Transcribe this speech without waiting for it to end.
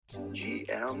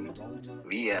GM,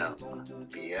 VM,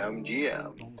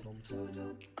 BMGM.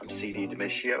 I'm CD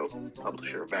Demiscio,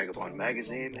 publisher of Vagobond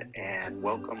magazine, and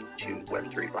welcome to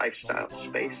Web3 Lifestyle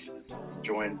Space.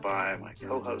 Joined by my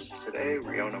co-hosts today,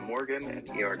 Riona Morgan and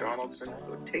E.R. Donaldson,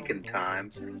 who have taken time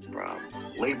from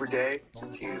Labor Day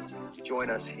to join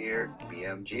us here at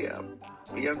BMGM.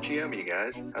 BMGM, you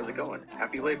guys, how's it going?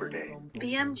 Happy Labor Day.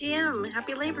 BMGM,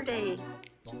 happy Labor Day.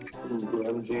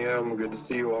 BMGM, good to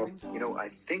see you all. You know, I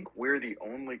think we're the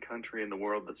only country in the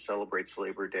world that celebrates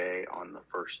Labor Day on the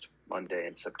first Monday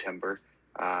in September.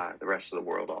 The rest of the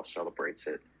world all celebrates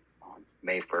it on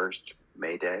May 1st,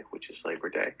 May Day, which is Labor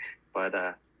Day. But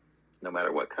no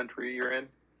matter what country you're in,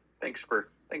 thanks for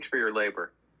your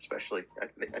labor. Especially,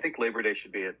 I think Labor Day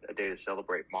should be a day to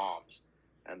celebrate moms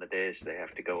and the days they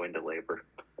have to go into labor.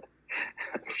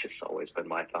 It's just always been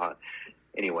my thought.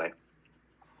 Anyway,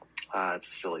 it's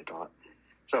a silly thought.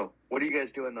 So, what are you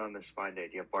guys doing on this fine day?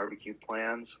 Do you have barbecue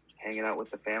plans? Hanging out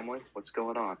with the family? What's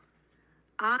going on?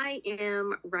 I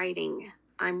am writing.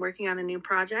 I'm working on a new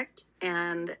project,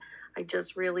 and I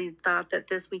just really thought that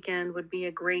this weekend would be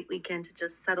a great weekend to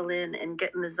just settle in and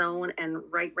get in the zone and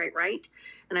write.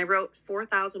 And I wrote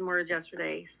 4,000 words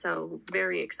yesterday, so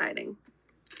very exciting.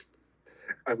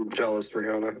 I'm jealous,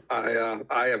 Rihanna.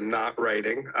 I am not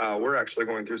writing. We're actually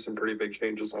going through some pretty big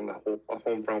changes on the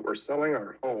home front. We're selling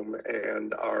our home,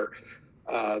 and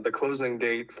the closing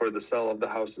date for the sale of the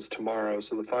house is tomorrow.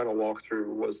 So the final walkthrough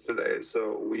was today.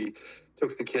 So we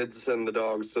took the kids and the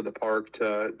dogs to the park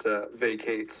to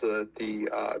vacate so that the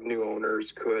new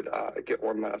owners could get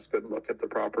one last good look at the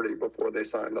property before they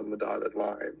signed on the dotted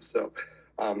line. So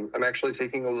I'm actually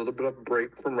taking a little bit of a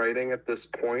break from writing at this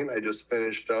point. I just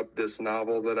finished up this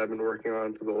novel that I've been working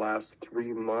on for the last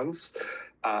 3 months.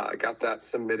 I got that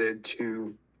submitted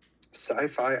to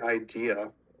Sci-Fi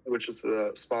Idea, which is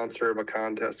the sponsor of a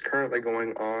contest currently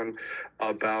going on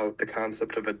about the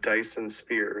concept of a Dyson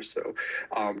sphere. So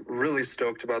really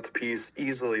stoked about the piece.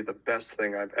 Easily the best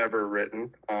thing I've ever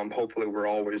written. Hopefully we're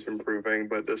always improving,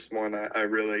 but this one I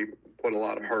really put a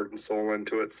lot of heart and soul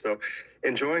into it. So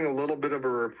enjoying a little bit of a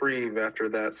reprieve after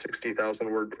that 60,000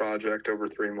 word project over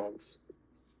 3 months.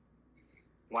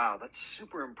 Wow, that's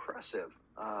super impressive,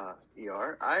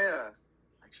 ER. I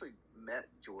actually met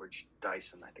George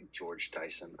Dyson. I think George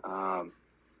Dyson,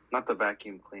 not the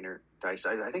vacuum cleaner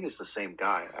Dyson. I think it's the same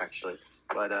guy, actually.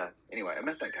 But anyway, I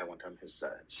met that guy one time. His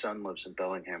son lives in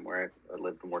Bellingham, where I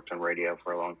lived and worked on radio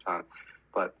for a long time.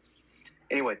 But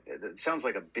anyway, it sounds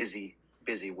like a busy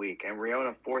week. And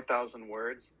Riona, 4,000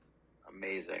 words,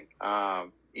 amazing.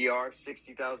 ER,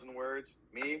 60,000 words.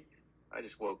 Me, I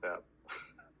just woke up.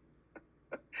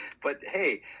 But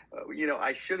hey,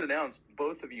 I should announce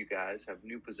both of you guys have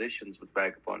new positions with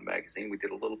Vagobond magazine. We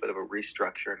did a little bit of a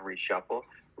restructure and reshuffle.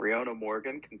 Riona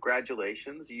Morgan,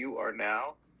 congratulations. You are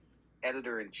now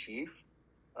editor-in-chief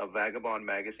of Vagobond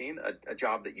magazine, a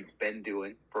job that you've been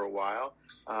doing for a while.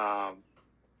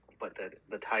 But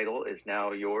the title is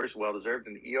now yours, well-deserved.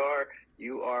 And ER,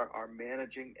 you are our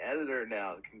managing editor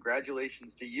now.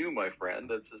 Congratulations to you, my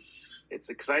friend. It's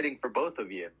exciting for both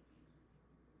of you.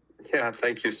 Yeah,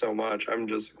 thank you so much. I'm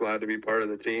just glad to be part of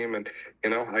the team, and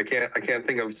I can't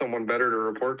think of someone better to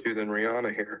report to than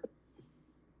Rihanna here.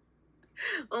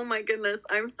 Oh my goodness,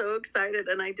 I'm so excited,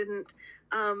 and I didn't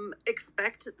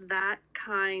expect that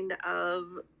kind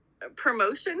of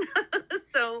promotion.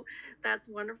 So that's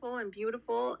wonderful and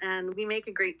beautiful, and we make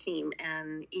a great team.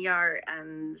 And ER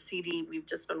and CD, we've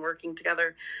just been working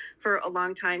together for a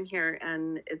long time here,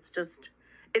 and it's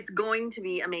going to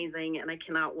be amazing, and I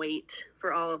cannot wait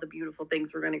for all of the beautiful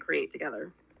things we're going to create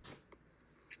together.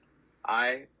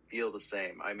 I feel the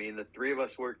same. I mean, the three of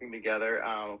us working together,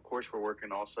 of course, we're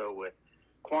working also with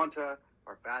Quanta,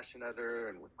 our fashion editor,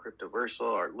 and with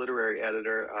Cryptoversal, our literary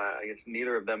editor. I guess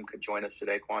neither of them could join us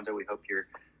today. Quanta, we hope your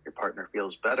partner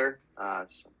feels better.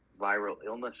 Some viral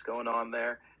illness going on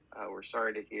there. We're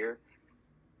sorry to hear.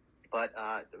 But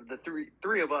the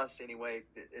three of us, anyway,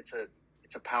 it's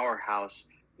a powerhouse,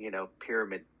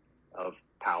 pyramid of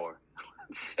power,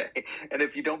 let's say. And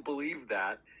if you don't believe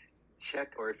that,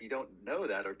 or if you don't know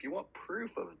that, or if you want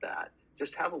proof of that,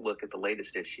 just have a look at the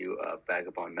latest issue of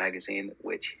Vagobond magazine,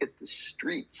 which hit the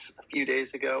streets a few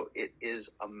days ago. It is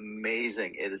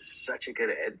amazing. It is such a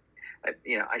good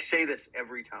I say this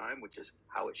every time, which is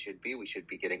how it should be. We should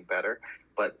be getting better,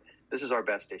 but this is our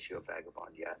best issue of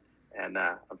Vagobond yet. And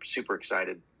I'm super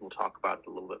excited. We'll talk about it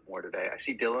a little bit more today. I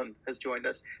see Dylan has joined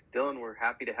us. Dylan, we're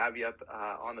happy to have you up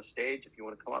on the stage if you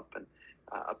want to come up and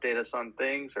update us on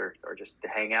things or just to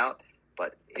hang out.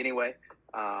 But anyway,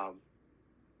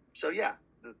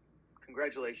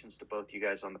 congratulations to both you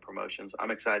guys on the promotions.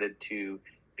 I'm excited to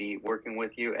be working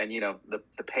with you. And,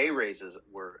 the pay raises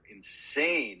were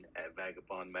insane at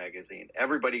Vagobond magazine.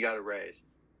 Everybody got a raise.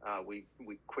 We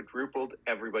quadrupled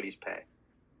everybody's pay.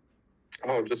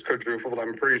 Oh, just quadrupled.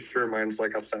 I'm pretty sure mine's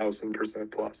like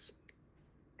 1,000% plus.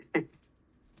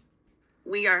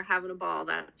 We are having a ball,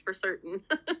 that's for certain.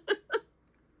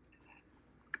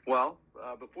 Well,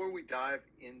 before we dive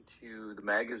into the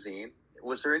magazine,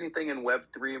 was there anything in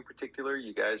Web3 in particular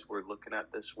you guys were looking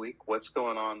at this week? What's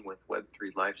going on with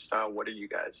Web3 lifestyle? What are you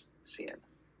guys seeing?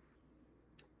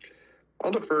 I'll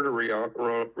defer to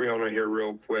Riona here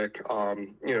real quick.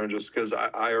 Just because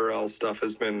IRL stuff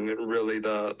has been really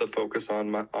the focus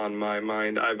on my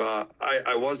mind.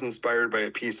 I was inspired by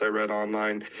a piece I read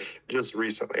online just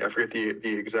recently. I forget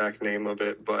the exact name of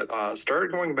it, but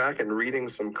started going back and reading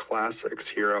some classics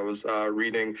here. I was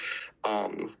reading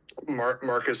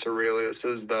Marcus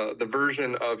Aurelius's the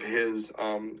version of his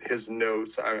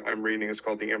notes I'm reading is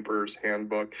called The Emperor's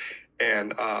Handbook,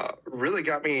 and really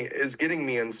is getting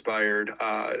me inspired.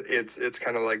 It's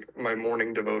kind of like my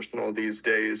morning devotional these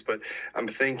days, but I'm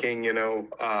thinking,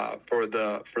 for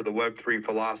the Web3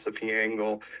 philosophy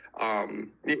angle,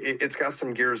 it's got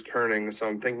some gears turning. So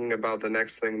I'm thinking about the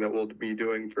next thing that we'll be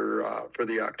doing for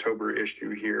the October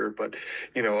issue here. But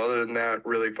other than that,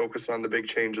 really focused on the big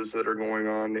changes that are going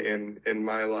on in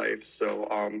my life. So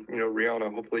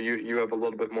Riona, hopefully you have a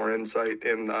little bit more insight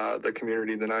in the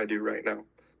community than I do right now.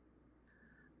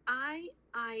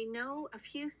 I know a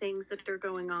few things that are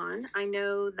going on. I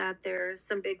know that there's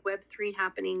some big Web3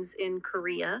 happenings in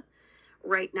Korea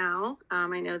right now.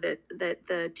 I know that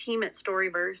the team at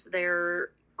Storyverse,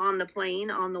 they're on the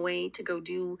plane on the way to go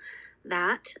do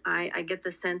that. I get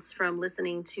the sense from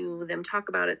listening to them talk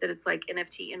about it that it's like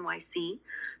NFT NYC.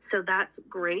 So that's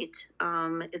great.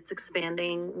 It's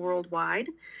expanding worldwide.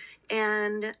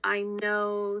 And I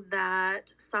know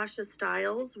that Sasha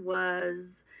Styles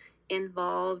was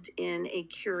involved in a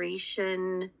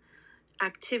curation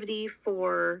activity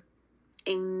for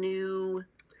a new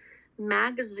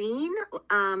magazine,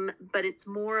 but it's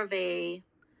more of a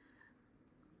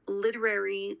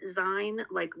literary zine,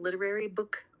 like literary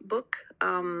book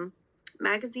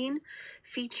magazine,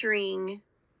 featuring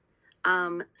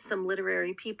some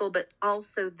literary people, but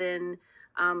also then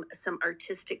some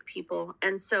artistic people.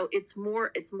 And so it's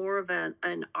more of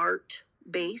an art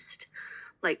based,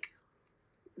 like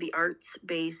the arts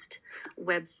based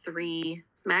Web3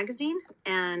 magazine.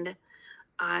 And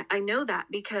I know that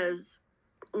because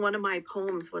one of my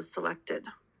poems was selected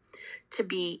to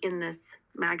be in this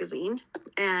magazine.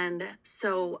 And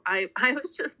so I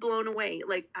was just blown away.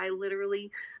 Like I'd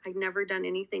never done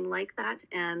anything like that.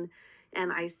 And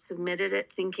I submitted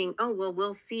it thinking, oh, well,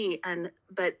 we'll see.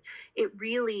 But it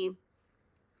really,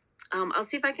 I'll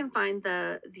see if I can find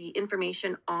the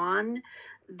information on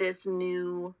this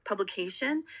new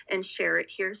publication and share it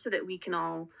here so that we can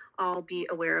all be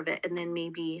aware of it. And then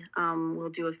maybe we'll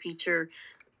do a feature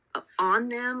on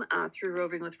them through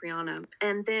Roving with Riona.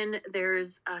 And then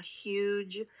there's a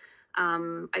huge,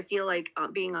 I feel like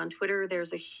being on Twitter,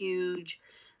 there's a huge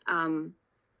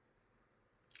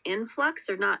influx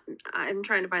or not. I'm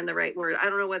trying to find the right word. I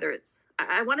don't know whether it's,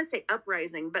 I want to say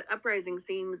uprising, but uprising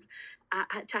seems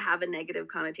to have a negative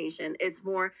connotation. It's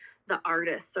more the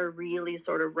artists are really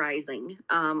sort of rising.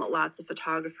 Lots of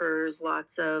photographers,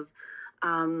 lots of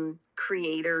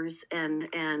creators,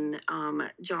 and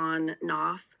John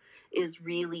Knopf is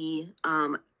really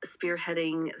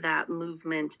spearheading that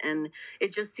movement, and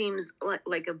it just seems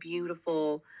like a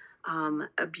beautiful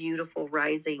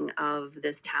rising of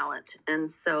this talent.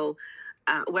 And so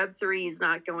Web3 is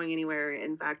not going anywhere.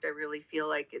 In fact, I really feel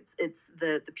like it's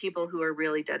the people who are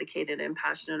really dedicated and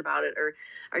passionate about it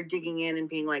are digging in and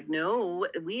being like, no,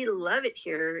 we love it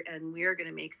here, and we are going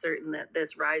to make certain that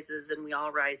this rises and we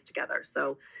all rise together.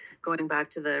 So going back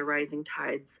to the rising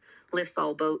tides lifts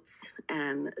all boats.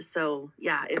 And so,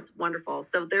 yeah, it's wonderful.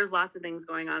 So there's lots of things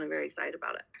going on. I'm very excited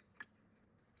about it.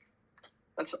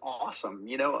 That's awesome.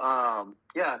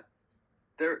 Yeah,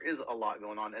 there is a lot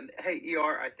going on. And hey,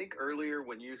 ER, I think earlier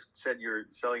when you said you're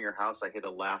selling your house, I hit a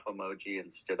laugh emoji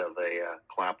instead of a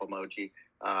clap emoji.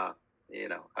 I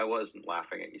wasn't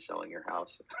laughing at you selling your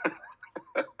house.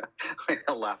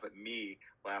 I'll laugh at me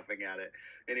laughing at it.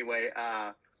 Anyway,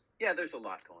 yeah, there's a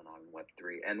lot going on in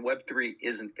Web3, and Web3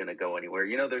 isn't going to go anywhere.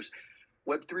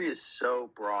 Web3 is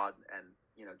so broad, and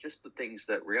just the things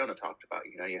that Riona talked about.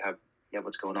 You have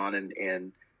what's going on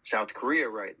in South Korea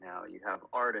right now. You have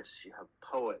artists, you have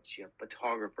poets, you have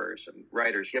photographers and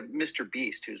writers. You have Mr.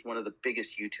 Beast, who's one of the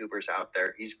biggest YouTubers out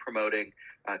there. He's promoting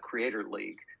Creator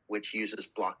League, which uses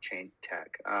blockchain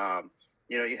tech.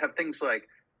 You have things like,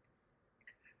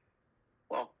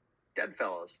 well,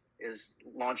 Deadfellas is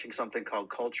launching something called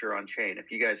Culture on Chain.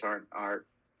 If you guys aren't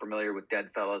familiar with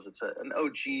Deadfellows, it's an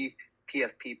OG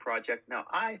PFP project. Now,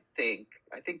 I think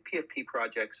PFP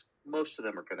projects, most of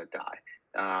them are going to die,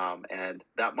 and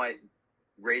that might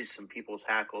raise some people's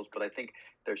hackles. But I think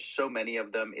there's so many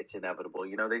of them, it's inevitable.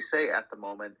 They say at the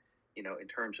moment, in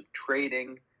terms of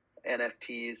trading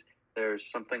NFTs, there's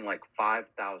something like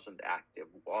 5,000 active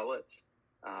wallets.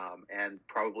 And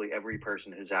probably every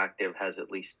person who's active has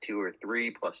at least 2 or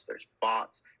 3, plus there's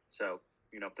bots. So,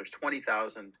 if there's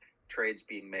 20,000 trades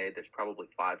being made, there's probably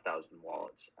 5,000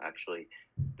 wallets actually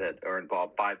that are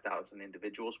involved, 5,000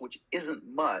 individuals, which isn't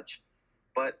much.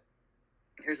 But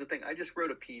here's the thing. I just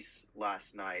wrote a piece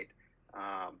last night.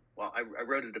 I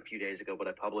wrote it a few days ago, but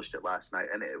I published it last night.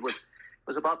 And it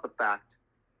was about the fact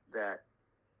that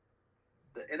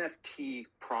the NFT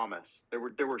promise, there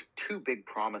were 2 big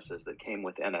promises that came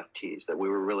with NFTs that we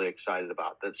were really excited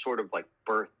about, that sort of like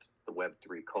birthed the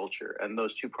Web3 culture. And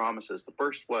those 2 promises, the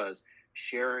first was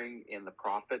sharing in the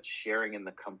profits, sharing in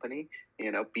the company,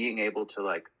 being able to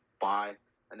like buy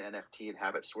an NFT and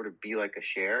have it sort of be like a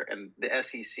share. And the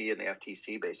SEC and the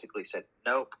FTC basically said,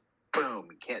 nope,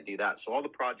 boom, you can't do that. So all the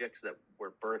projects that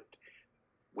were birthed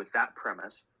with that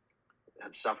premise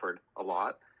have suffered a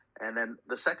lot. And then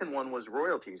the second one was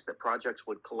royalties, that projects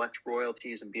would collect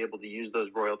royalties and be able to use those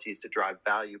royalties to drive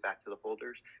value back to the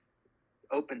holders.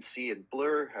 OpenSea and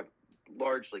Blur have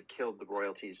largely killed the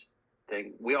royalties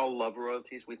thing. We all love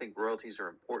royalties. We think royalties are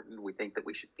important. We think that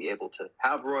we should be able to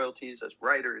have royalties as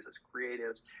writers, as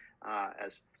creatives,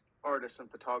 as artists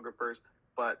and photographers.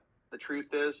 But the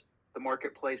truth is, the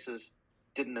marketplaces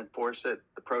didn't enforce it.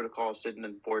 The protocols didn't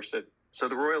enforce it. So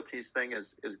the royalties thing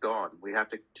is gone. We have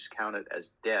to just count it as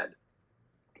dead.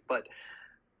 But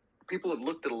people have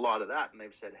looked at a lot of that and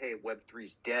they've said, hey,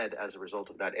 Web3's dead as a result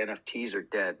of that. NFTs are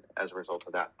dead as a result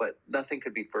of that. But nothing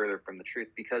could be further from the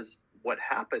truth, because what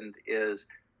happened is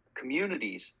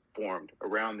communities formed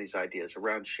around these ideas,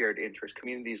 around shared interests.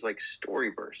 Communities like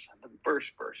Storyverse and the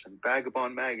Verseverse and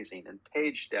Vagobond Magazine and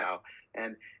PageDAO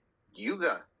and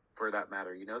Yuga, for that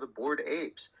matter, the Bored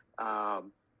Apes.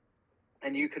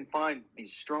 And you can find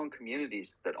these strong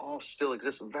communities that all still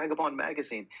exist. Vagabond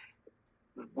Magazine,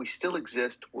 we still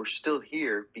exist. We're still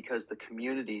here because the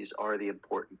communities are the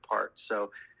important part.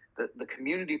 So the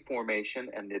community formation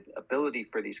and the ability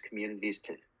for these communities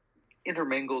to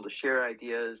intermingle, to share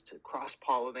ideas, to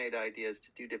cross-pollinate ideas, to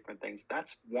do different things,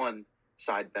 that's one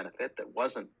side benefit that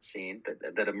wasn't seen,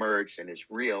 that emerged and is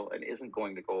real and isn't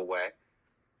going to go away.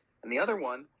 And the other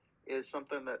one is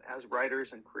something that, as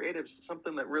writers and creatives,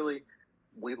 something that really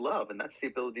we love, and that's the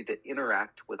ability to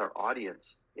interact with our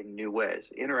audience in new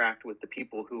ways, interact with the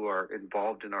people who are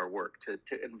involved in our work, to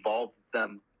involve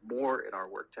them more in our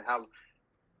work, to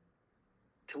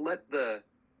let the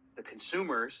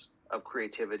consumers of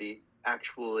creativity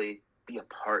actually be a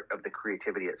part of the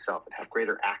creativity itself and have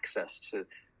greater access to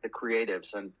the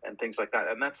creatives and things like that.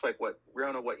 And that's like what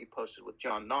you posted with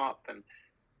John Knopf, and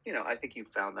I think you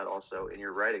found that also in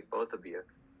your writing, both of you.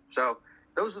 So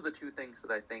those are the 2 things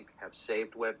that I think have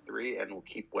saved Web3 and will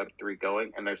keep Web3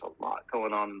 going. And there's a lot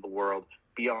going on in the world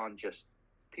beyond just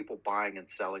people buying and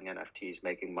selling NFTs,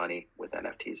 making money with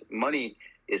NFTs. Money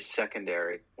is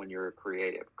secondary when you're a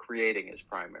creative. Creating is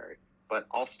primary. But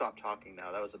I'll stop talking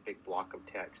now. That was a big block of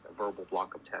text, a verbal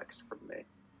block of text from me.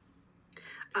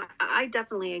 I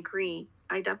definitely agree.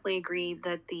 That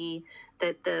the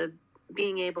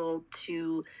being able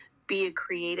to be a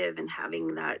creative and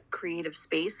having that creative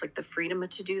space, like the freedom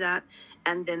to do that,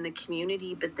 and then the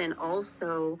community. But then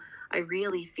also, I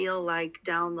really feel like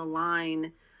down the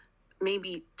line,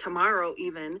 maybe tomorrow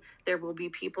even, there will be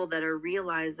people that are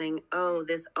realizing, oh,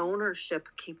 this ownership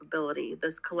capability,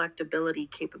 this collectability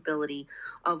capability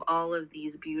of all of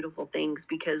these beautiful things,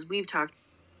 because we've talked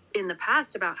in the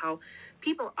past about how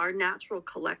people are natural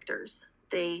collectors.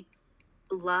 They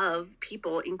love,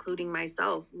 people, including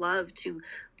myself, love to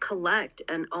collect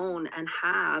and own and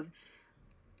have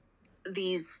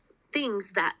these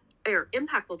things that are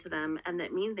impactful to them and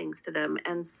that mean things to them.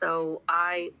 And so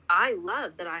I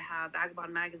love that I have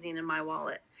Vagabond Magazine in my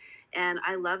wallet, and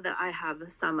I love that I have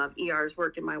some of ER's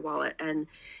work in my wallet and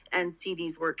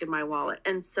CD's work in my wallet.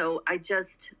 And so I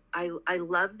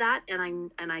love that,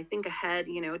 and I think ahead,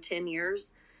 10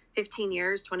 years, 15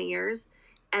 years, 20 years,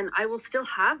 and I will still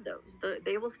have those.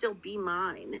 They will still be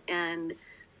mine. And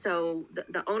so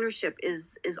the ownership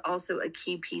is also a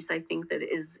key piece, I think, that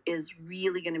is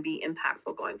really going to be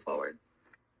impactful going forward.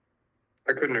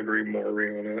 I couldn't agree more,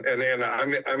 Rihanna. And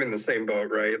I'm in the same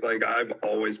boat, right? Like I've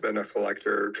always been a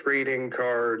collector, trading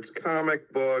cards,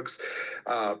 comic books,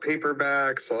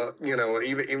 paperbacks.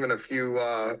 Even a few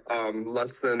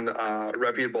less than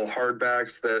reputable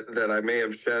hardbacks that I may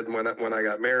have shed when I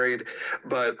got married.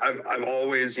 But I've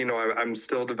always, I'm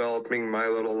still developing my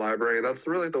little library. That's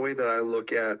really the way that I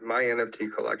look at my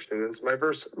NFT collection. It's my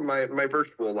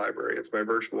virtual library. It's my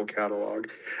virtual catalog.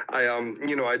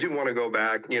 I do want to go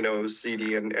back,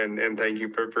 CD, and thank you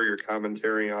for your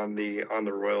commentary on the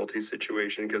royalty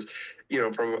situation, because,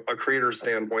 from a creator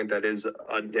standpoint, that is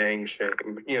a dang shame.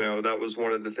 That was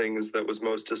one of the things that was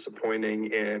most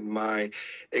disappointing in my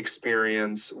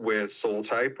experience with Soul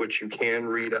Type, which you can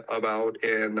read about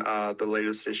in the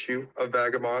latest issue of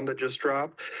Vagobond that just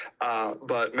dropped.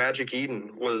 But Magic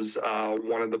Eden was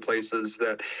one of the places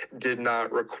that did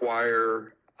not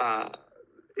require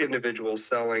individuals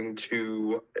selling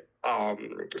to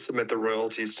submit the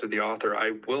royalties to the author.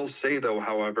 I will say, though,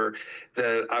 however,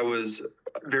 that I was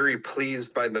very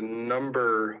pleased by the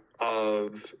number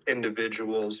of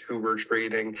individuals who were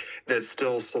trading that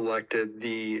still selected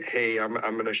the, hey, I'm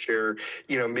going to share,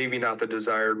 maybe not the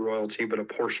desired royalty, but a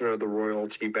portion of the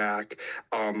royalty back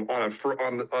on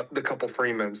the couple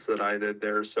free mints that I did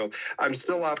there. So I'm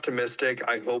still optimistic.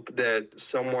 I hope that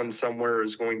someone somewhere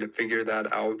is going to figure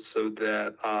that out so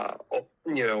that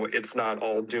it's not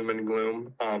all doom and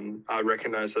gloom. I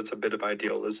recognize that's a bit of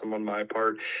idealism on my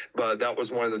part, but that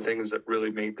was one of the things that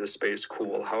really made this space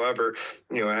cool. However,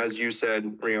 as you said,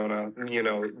 Rihanna,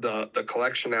 the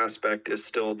collection aspect is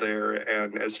still there,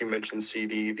 and as you mentioned,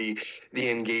 CD, the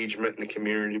engagement and the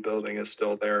community building is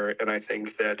still there, and I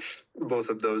think that both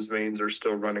of those veins are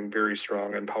still running very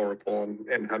strong and powerful,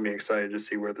 and have me excited to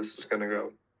see where this is going to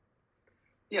go.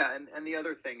 Yeah, and the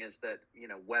other thing is that,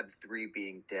 Web3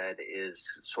 being dead is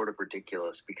sort of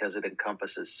ridiculous because it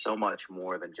encompasses so much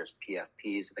more than just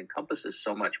PFPs. It encompasses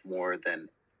so much more than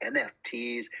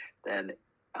NFTs, than,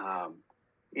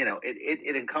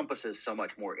 it encompasses so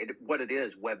much more. What it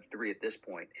is, Web3 at this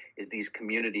point, is these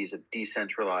communities of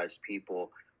decentralized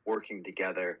people working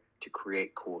together to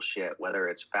create cool shit, whether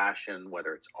it's fashion,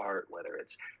 whether it's art, whether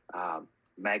it's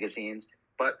magazines.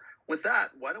 But with that,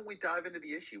 why don't we dive into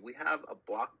the issue? We have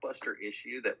a blockbuster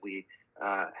issue that we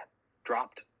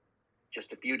dropped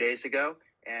just a few days ago,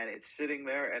 and it's sitting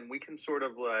there, and we can sort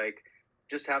of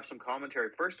just have some commentary.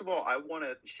 First of all, I want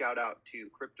to shout out to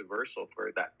Cryptoversal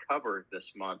for that cover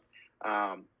this month.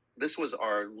 This was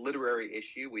our literary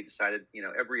issue. We decided,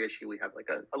 every issue we have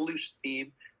a loose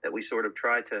theme that we sort of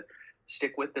try to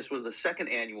stick with. This was the second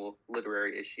annual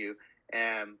literary issue.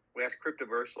 And we asked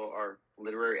Cryptoversal, our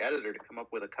literary editor, to come up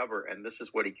with a cover, and this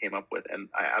is what he came up with, and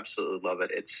I absolutely love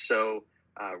it. It's so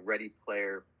Ready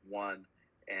Player One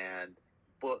and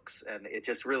books, and it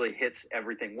just really hits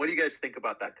everything. What do you guys think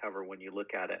about that cover when you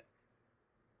look at it?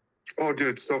 Oh,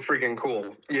 dude, so freaking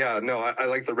cool. Yeah, no, I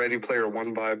like the Ready Player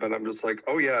One vibe, and I'm just like,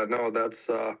 oh yeah, no, that's,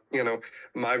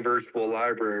 my virtual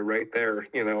library right there,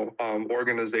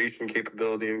 organization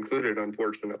capability included,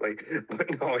 unfortunately.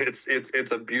 But no,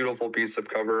 it's a beautiful piece of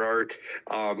cover art.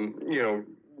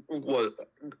 What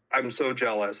I'm so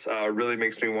jealous. Really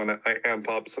makes me want to amp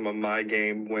up some of my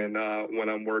game when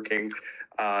I'm working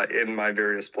in my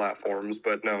various platforms.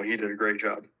 But no, he did a great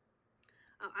job.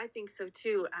 I think so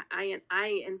too.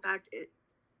 I in fact,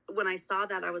 when I saw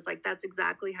that, I was like, that's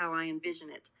exactly how I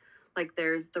envision it. Like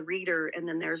there's the reader, and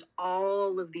then there's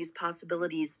all of these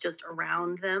possibilities just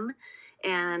around them,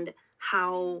 and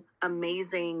how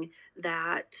amazing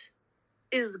that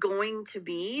is going to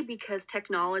be, because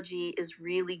technology is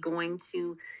really going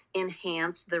to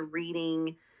enhance the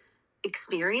reading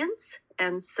experience.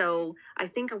 And so I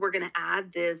think we're going to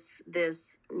add this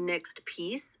next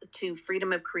piece to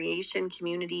freedom of creation,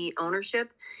 community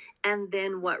ownership, and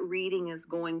then what reading is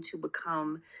going to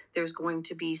become. There's going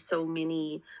to be so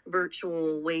many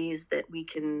virtual ways that we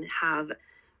can have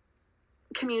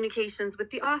communications with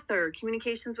the author,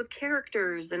 communications with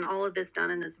characters, and all of this done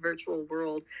in this virtual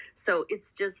world. So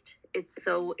it's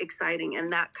so exciting.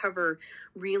 And that cover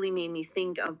really made me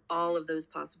think of all of those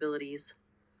possibilities.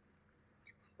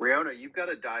 Rihanna, you've got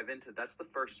to dive into, that's the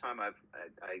first time I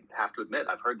have to admit,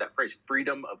 I've heard that phrase,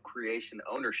 freedom of creation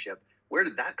ownership. Where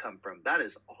did that come from? That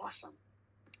is awesome.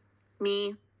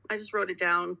 Me, I just wrote it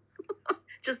down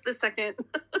just this second,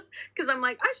 because I'm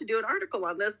like, I should do an article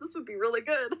on this. This would be really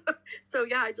good. So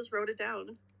yeah, I just wrote it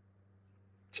down.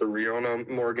 It's a Rihanna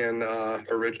Morgan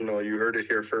original. You heard it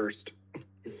here first.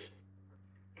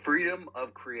 Freedom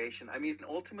of creation. I mean,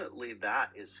 ultimately,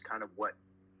 that is kind of what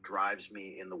drives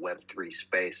me in the Web3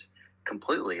 space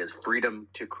completely, is freedom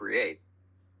to create.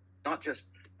 Not just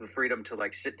the freedom to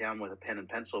like sit down with a pen and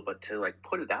pencil, but to like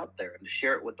put it out there and to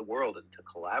share it with the world and to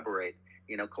collaborate.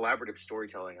 Collaborative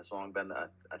storytelling has long been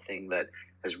a thing that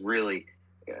has really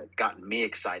gotten me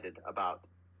excited about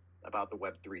the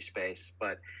Web3 space.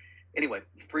 But anyway,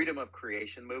 freedom of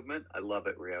creation movement. I love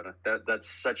it, Riona. That's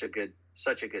such a good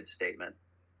statement.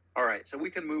 All right, so we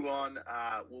can move on.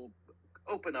 We'll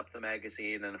open up the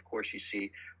magazine, and of course, you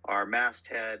see our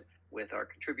masthead with our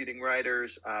contributing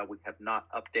writers. We have not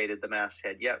updated the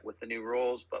masthead yet with the new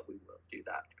roles, but we will do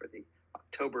that for the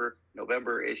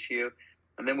November issue.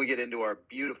 And then we get into our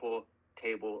beautiful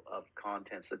table of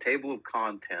contents. The table of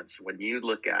contents, when you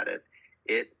look at it,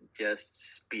 it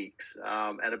just speaks.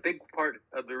 And a big part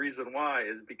of the reason why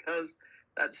is because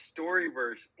that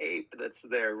Storyverse ape that's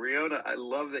there. Riona, I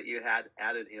love that you had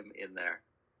added him in there.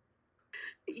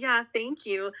 Yeah, thank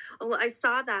you. Well, I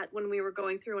saw that when we were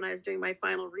going through when I was doing my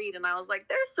final read, and I was like,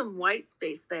 there's some white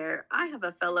space there. I have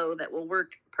a fellow that will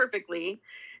work perfectly.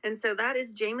 And so that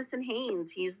is Jameson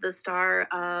Haynes. He's the star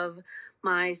of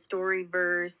my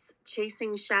Storyverse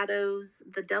Chasing Shadows,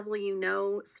 The Devil You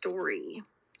Know story.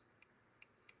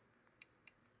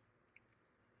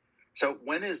 So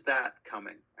when is that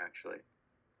coming, actually?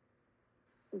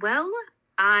 Well,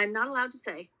 I'm not allowed to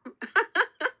say.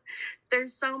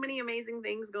 There's so many amazing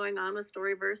things going on with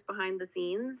Storyverse behind the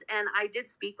scenes. And I did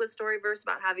speak with Storyverse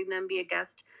about having them be a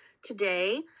guest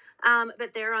today.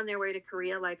 But they're on their way to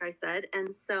Korea, like I said. And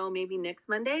so maybe next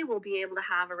Monday, we'll be able to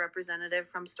have a representative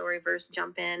from Storyverse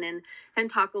jump in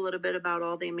and talk a little bit about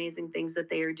all the amazing things that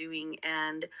they are doing.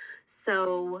 And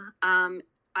so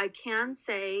I can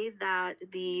say that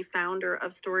the founder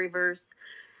of Storyverse,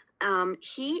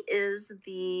 he is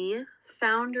the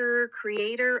founder,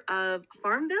 creator of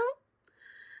Farmville.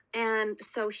 And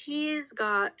so he's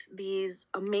got these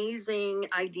amazing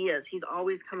ideas. He's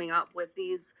always coming up with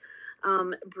these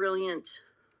brilliant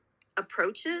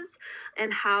approaches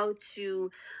and how to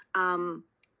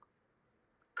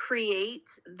create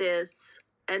this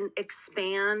and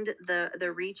expand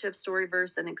the reach of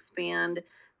Storyverse and expand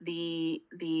the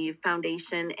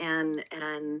foundation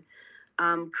and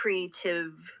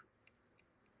creative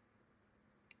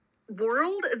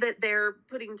world that they're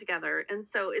putting together. And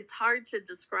so it's hard to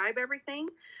describe everything,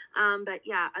 but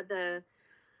yeah,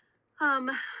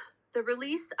 the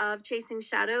release of Chasing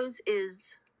Shadows is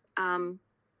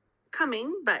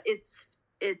coming, but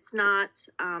it's not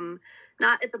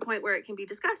at the point where it can be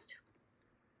discussed.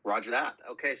 Roger that.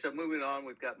 Okay, so moving on,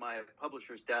 we've got my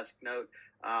publisher's desk note.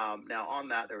 Now on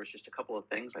that, there was just a couple of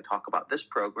things. I talk about this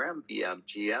program,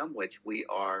 BMGM, which we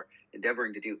are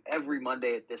endeavoring to do every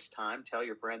Monday at this time. Tell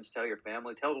your friends, tell your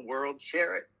family, tell the world,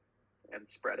 share it, and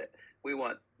spread it. We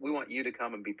want you to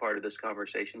come and be part of this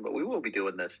conversation, but we will be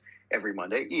doing this every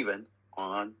Monday, even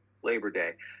on Labor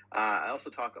Day. I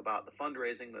also talk about the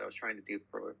fundraising that I was trying to do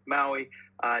for Maui.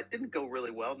 It didn't go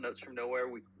really well. Notes from Nowhere.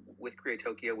 With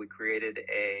Creatopia, we created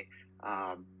a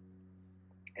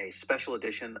special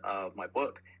edition of my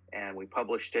book, and we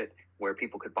published it where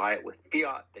people could buy it with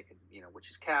fiat, they could,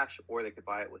 which is cash, or they could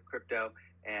buy it with crypto,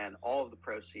 and all of the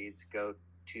proceeds go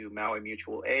to Maui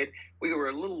Mutual Aid. We were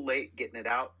a little late getting it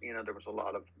out. There was a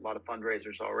lot of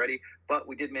fundraisers already, but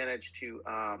we did manage to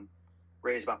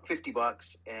raise about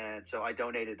 $50, and so I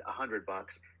donated $100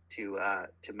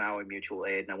 to Maui Mutual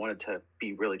Aid, and I wanted to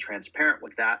be really transparent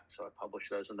with that, so I published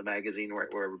those in the magazine where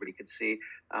everybody could see.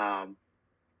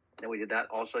 And we did that.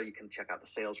 Also, you can check out the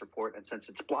sales report, and since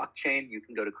it's blockchain, you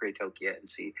can go to Creatopia and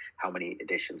see how many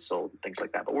editions sold and things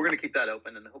like that. But we're going to keep that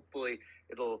open, and hopefully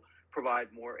it'll provide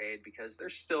more aid because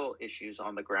there's still issues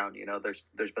on the ground.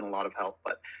 There's been a lot of help,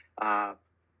 but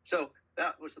so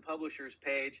that was the publisher's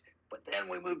page. But then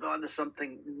we moved on to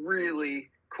something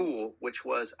really cool, which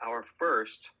was our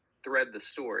first Thread the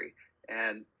Story.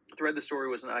 And Thread the Story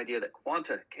was an idea that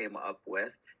Quanta came up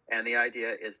with. And the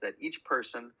idea is that each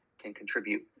person can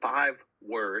contribute 5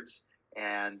 words,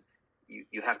 and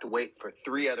you have to wait for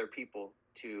 3 other people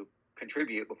to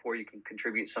contribute before you can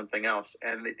contribute something else.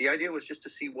 And the idea was just to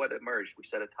see what emerged. We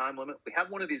set a time limit. We have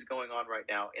one of these going on right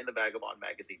now in the Vagobond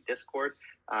Magazine Discord.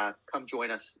 Come join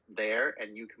us there,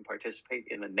 and you can participate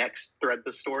in the next Thread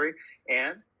the Story,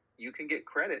 and you can get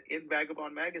credit in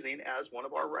Vagobond Magazine as one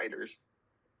of our writers,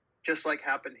 just like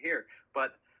happened here.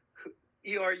 But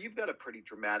ER, you've got a pretty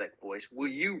dramatic voice. Will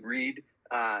you read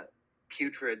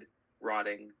Putrid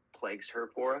Rotting Plagues Her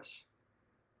for us?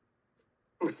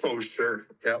 Oh, sure.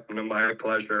 Yep, my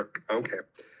pleasure. Okay.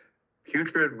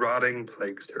 Putrid Rotting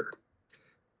Plagues Her.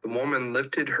 The woman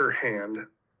lifted her hand.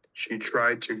 She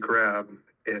tried to grab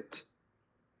it,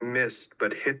 missed,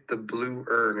 but hit the blue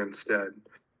urn instead.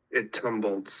 It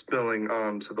tumbled, spilling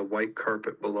onto the white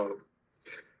carpet below.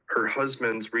 Her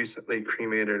husband's recently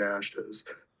cremated ashes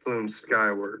flumed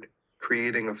skyward,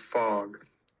 creating a fog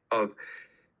of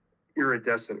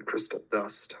iridescent crystal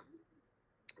dust.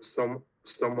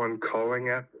 Someone calling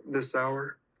at this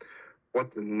hour?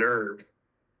 What the nerve?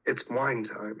 It's wine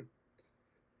time.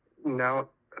 Now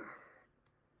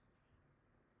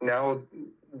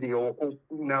the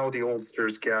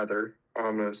oldsters gather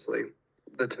ominously,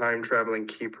 the time-traveling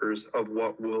keepers of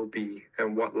what will be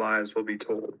and what lies will be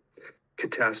told.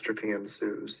 Catastrophe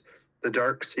ensues. The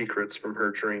dark secrets from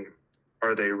her dream.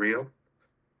 Are they real?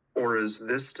 Or is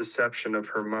this deception of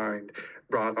her mind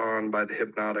brought on by the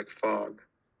hypnotic fog?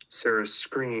 Sarah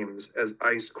screams as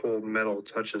ice-cold metal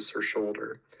touches her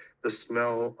shoulder. The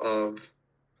smell of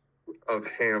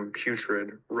ham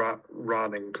putrid,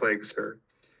 rotting plagues her.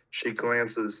 She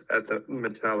glances at the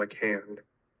metallic hand.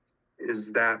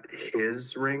 Is that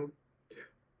his ring?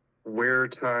 Where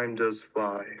time does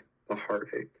fly, the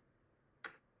heartache.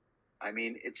 I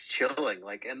mean, it's chilling.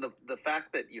 Like, and the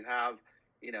fact that you have,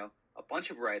 a bunch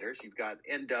of writers. You've got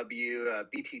NW,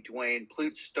 BT Dwayne,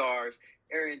 Plute Stars,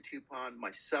 Arian Tupon,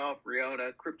 myself,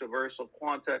 Riona, Cryptoversal,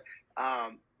 Quanta.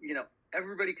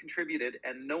 Everybody contributed,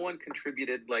 and no one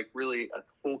contributed like really a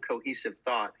full cohesive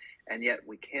thought. And yet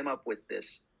we came up with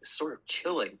this sort of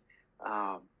chilling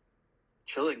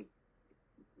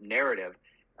narrative.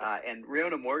 And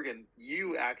Riona Morgan,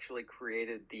 you actually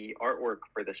created the artwork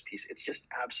for this piece. It's just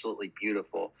absolutely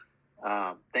beautiful.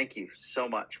 Thank you so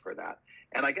much for that.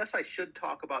 And I guess I should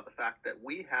talk about the fact that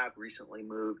we have recently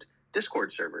moved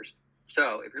Discord servers.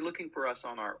 So if you're looking for us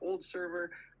on our old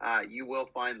server, you will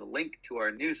find the link to our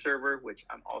new server, which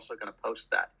I'm also going to post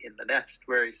that in the nest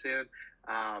very soon,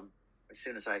 as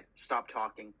soon as I stop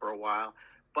talking for a while.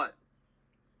 But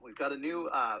we've got a new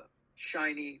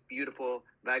shiny, beautiful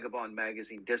Vagobond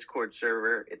Magazine Discord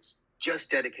server. It's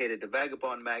just dedicated to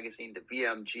Vagobond Magazine, to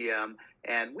VMGM,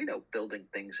 and we know building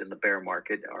things in the bear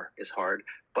market is hard,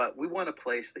 but we want a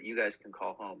place that you guys can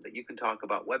call home, that you can talk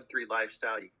about Web3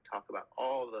 lifestyle, you can talk about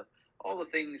all the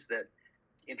things that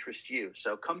interest you.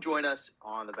 So come join us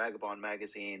on the Vagobond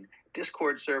Magazine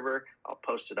Discord server. I'll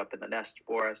post it up in the nest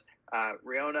for us.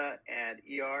 Riona and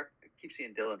ER, I keep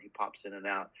seeing Dylan, he pops in and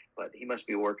out, but he must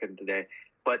be working today.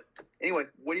 But anyway,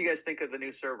 what do you guys think of the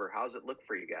new server? How's it look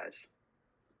for you guys?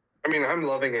 I mean, I'm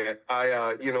loving it.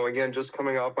 Again, just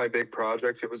coming off my big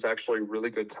project, it was actually really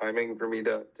good timing for me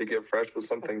to get fresh with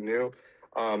something new.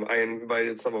 I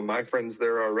invited some of my friends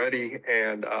there already,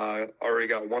 and already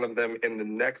got one of them in the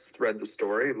next thread, the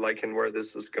story, liking where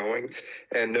this is going,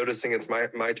 and noticing it's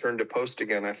my turn to post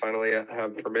again. I finally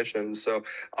have permission. So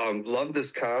love this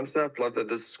concept, love that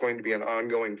this is going to be an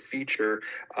ongoing feature,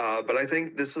 but I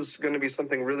think this is going to be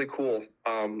something really cool,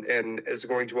 and is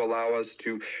going to allow us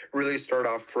to really start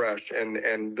off fresh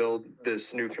and build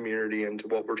this new community into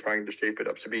what we're trying to shape it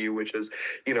up to be, which is,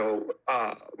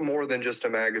 more than just a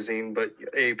magazine, but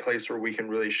a place where we can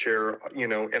really share,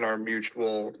 in our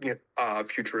mutual,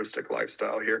 futuristic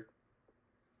lifestyle here.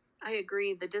 I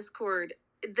agree. The Discord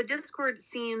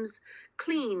seems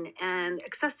clean and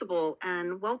accessible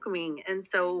and welcoming, and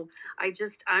so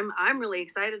I'm really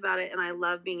excited about it, and I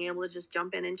love being able to just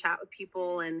jump in and chat with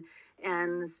people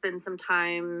and spend some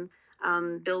time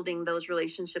building those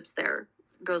relationships. There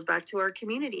goes back to our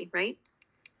community, right?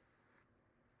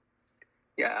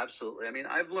 Yeah, absolutely. I mean,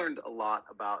 I've learned a lot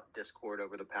about Discord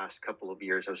over the past couple of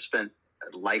years. I've spent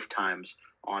lifetimes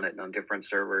on it and on different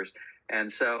servers.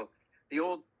 And so the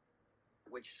old,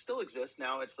 which still exists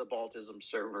now, it's the Baltism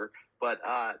server, but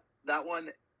that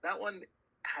one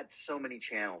had so many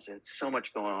channels. It had so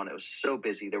much going on. It was so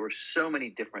busy. There were so many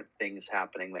different things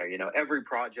happening there. Every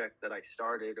project that I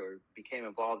started or became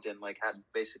involved in had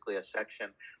basically a section.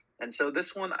 And so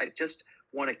this one, I just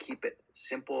want to keep it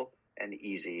simple and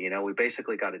easy. We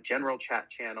basically got a general chat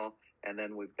channel, and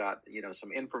then we've got,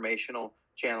 some informational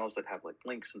channels that have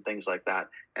links and things like that.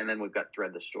 And then we've got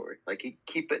Thread the Story.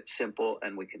 Keep it simple,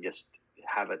 and we can just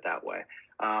have it that way.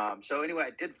 So anyway,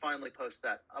 I did finally post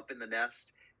that up in the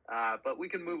nest, but we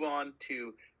can move on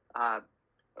to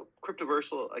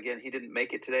Cryptoversal. Again, he didn't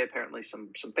make it today. Apparently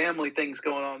some family things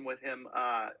going on with him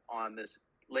on this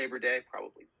Labor Day,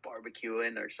 probably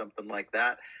barbecuing or something like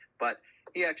that. But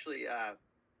he actually,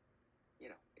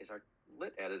 is our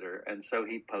lit editor, and so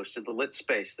he posted the lit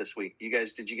space this week. You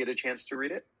guys, did you get a chance to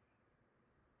read it?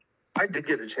 I did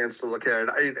get a chance to look at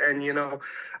it.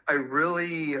 I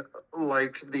really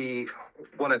liked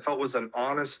what I felt was an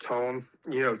honest tone,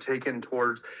 taken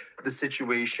towards the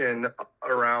situation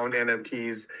around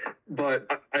NFTs.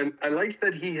 But I liked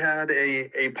that he had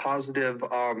a positive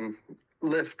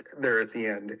lift there at the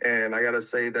end. And I got to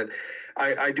say that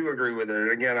I do agree with it.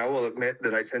 And again, I will admit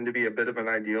that I tend to be a bit of an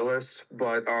idealist,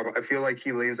 but I feel like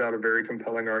he lays out a very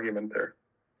compelling argument there.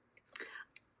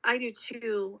 I do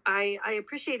too. I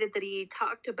appreciated that he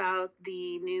talked about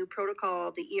the new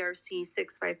protocol, the ERC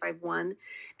 6551,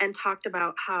 and talked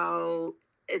about how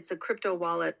it's a crypto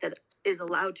wallet that is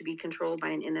allowed to be controlled by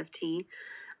an NFT,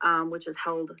 which is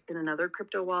held in another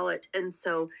crypto wallet. And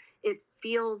so it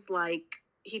feels like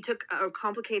he took a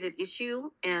complicated issue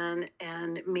and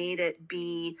made it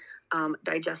be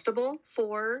digestible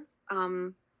for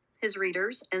his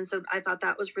readers. And so I thought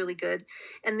that was really good.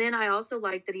 And then I also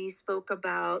like that he spoke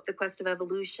about the Quest of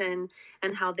Evolution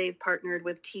and how they've partnered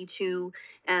with T2.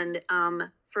 And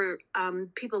for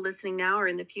people listening now or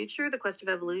in the future, the Quest of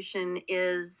Evolution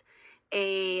is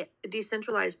a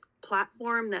decentralized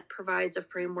platform that provides a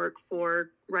framework for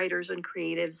writers and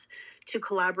creatives to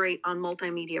collaborate on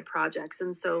multimedia projects.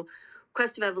 And so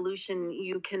Quest of Evolution,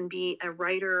 you can be a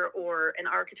writer or an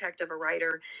architect of a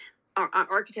writer, or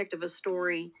architect of a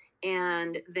story,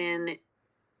 and then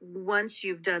once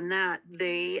you've done that,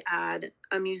 they add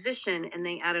a musician and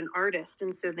they add an artist.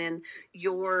 And so then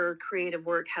your creative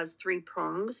work has 3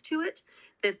 prongs to it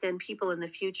that then people in the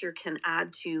future can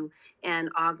add to and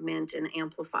augment and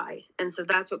amplify. And so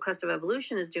that's what Quest of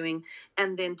Evolution is doing.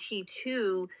 And then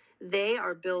T2, they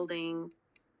are building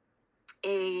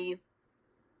a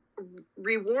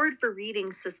reward for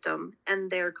reading system, and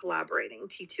they're collaborating,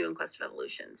 T2 and Quest of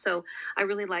Evolution. So I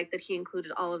really like that he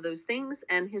included all of those things.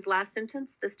 And his last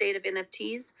sentence, the state of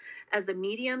NFTs as a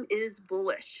medium is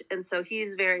bullish. And so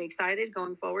he's very excited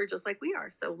going forward, just like we are.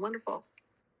 So wonderful.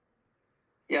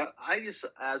 Yeah, I just,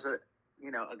 as a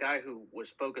guy who was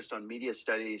focused on media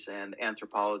studies and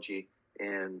anthropology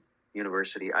in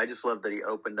university, I just love that he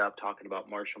opened up talking about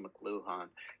Marshall McLuhan.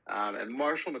 And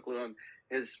Marshall McLuhan,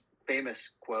 his famous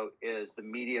quote is, "The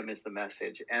medium is the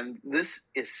message." And this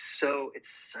is it's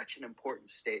such an important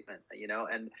statement,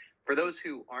 and for those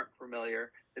who aren't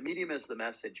familiar, the medium is the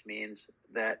message means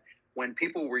that when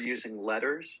people were using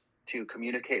letters to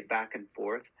communicate back and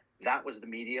forth, that was the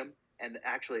medium. And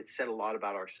actually it said a lot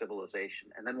about our civilization.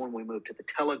 And then when we moved to the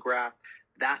telegraph,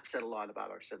 that said a lot about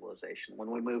our civilization.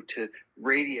 When we moved to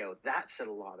radio, that said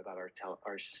a lot about our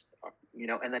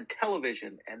and then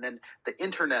television, and then the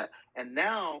internet. And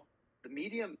now the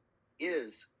medium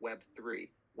is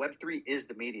Web3. Web3 is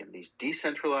the medium. These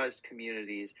decentralized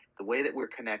communities, the way that we're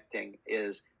connecting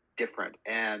is different.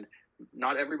 And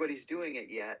not everybody's doing it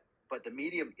yet, but the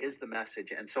medium is the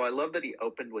message. And so I love that he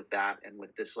opened with that and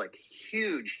with this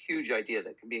huge, huge idea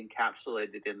that can be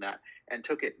encapsulated in that, and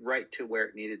took it right to where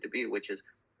it needed to be, which is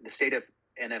the state of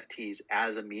NFTs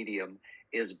as a medium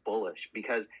is bullish,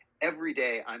 because every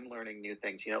day I'm learning new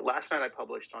things. Last night I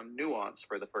published on Nuance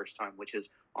for the first time, which is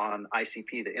on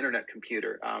ICP, the Internet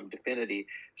Computer, Dfinity.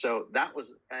 So that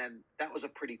was a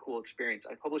pretty cool experience.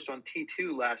 I published on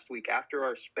T2 last week after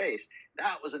our space.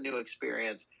 That was a new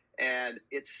experience. And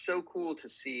it's so cool to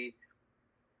see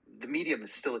the medium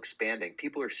is still expanding.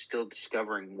 People are still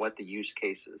discovering what the use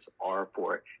cases are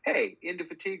for it. Hey,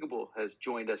 Indefatigable has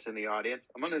joined us in the audience.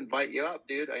 I'm going to invite you up,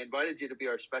 dude. I invited you to be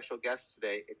our special guest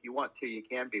today. If you want to, you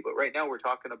can be. But right now we're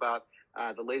talking about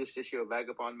the latest issue of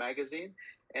Vagobond magazine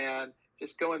and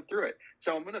just going through it.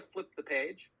 So I'm going to flip the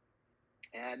page.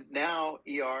 And now,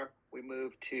 ER, we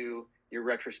move to your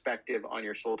retrospective on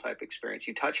your soul type experience.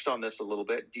 You touched on this a little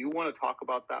bit. Do you want to talk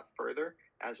about that further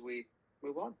as we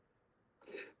move on?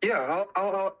 Yeah,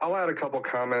 I'll add a couple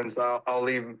comments. I'll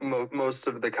leave most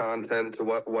of the content to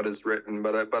what is written,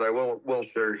 but I will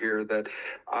share here that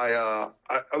I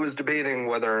was debating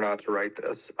whether or not to write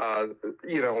this.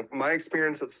 My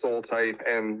experience at Soul Type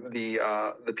and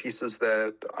the pieces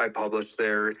that I published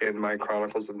there in my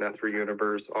Chronicles of Nethra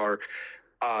universe are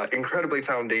incredibly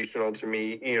foundational to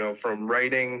me, from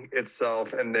writing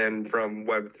itself and then from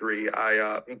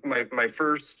Web3. My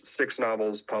first 6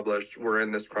 novels published were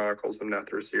in this Chronicles of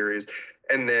Nethra series.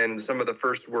 And then some of the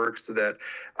first works that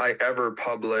I ever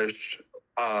published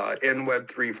in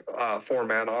Web3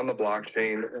 format on the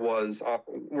blockchain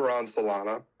were on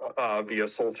Solana via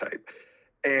Soul Type.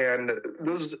 And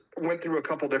those went through a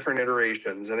couple different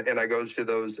iterations, and I go through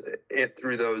those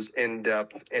in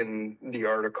depth in the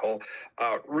article.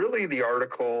 Really, the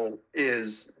article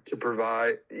is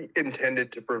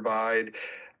intended to provide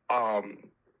a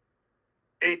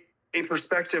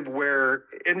perspective where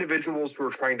individuals who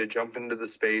are trying to jump into the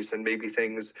space and maybe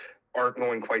things aren't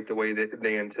going quite the way that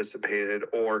they anticipated,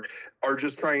 or are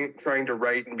just trying to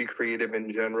write and be creative in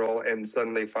general, and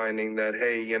suddenly finding that,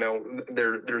 hey,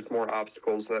 there's more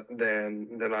obstacles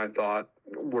than I thought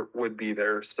would be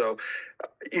there. So,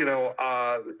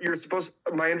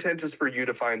 my intent is for you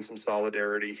to find some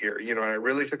solidarity here. And I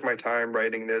really took my time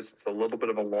writing this. It's a little bit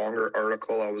of a longer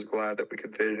article. I was glad that we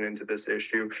could fit it into this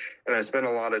issue. And I spent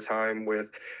a lot of time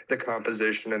with the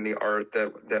composition and the art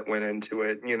that went into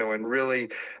it, and really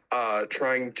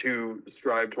trying to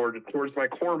strive towards my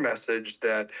core message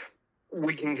that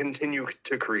we can continue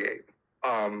to create.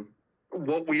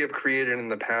 What we have created in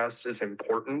the past is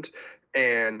important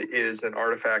and is an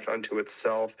artifact unto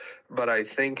itself. But I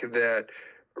think that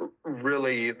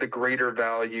really the greater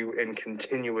value in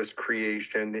continuous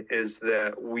creation is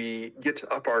that we get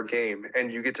to up our game,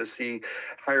 and you get to see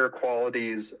higher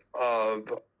qualities of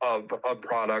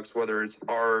products, whether it's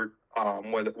art,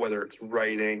 whether it's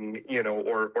writing,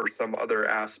 or some other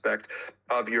aspect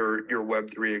of your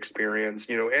Web3 experience,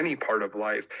 any part of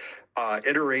life.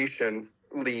 Iteration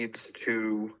leads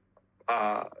to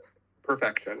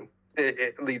perfection.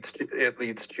 It leads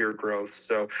to your growth.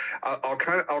 So I'll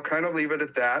kind of leave it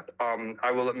at that.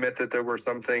 I will admit that there were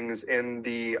some things in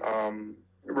the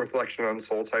reflection on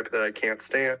soul type that I can't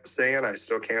say, and I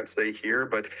still can't say here.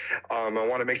 But I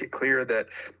want to make it clear that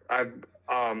I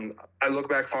look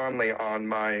back fondly on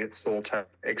my soul type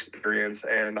experience,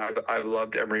 and I've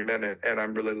loved every minute, and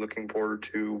I'm really looking forward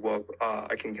to what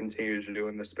I can continue to do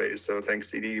in this space. So thanks,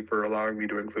 CD, for allowing me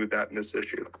to include that in this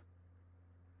issue.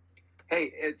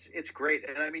 Hey, it's great,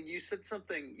 and I mean, you said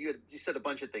something. You said a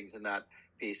bunch of things in that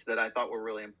piece that I thought were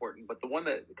really important. But the one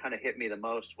that kind of hit me the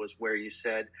most was where you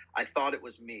said, "I thought it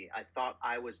was me. I thought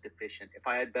I was deficient. If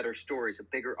I had better stories, a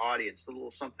bigger audience, a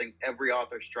little something every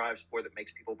author strives for that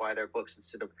makes people buy their books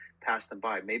instead of pass them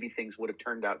by, maybe things would have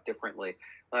turned out differently."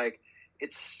 Like,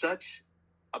 it's such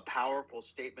a powerful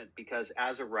statement, because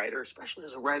as a writer, especially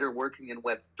as a writer working in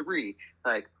Web3,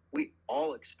 like, we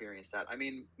all experience that. I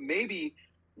mean, maybe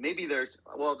there's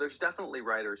definitely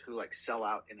writers who like sell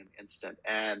out in an instant,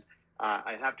 and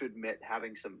I have to admit,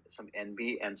 having some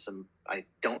envy and I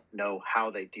don't know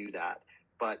how they do that,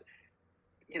 but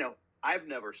I've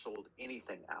never sold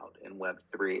anything out in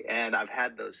Web3, and I've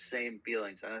had those same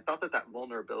feelings, and I thought that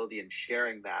vulnerability and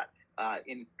sharing that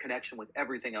in connection with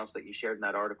everything else that you shared in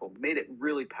that article made it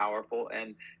really powerful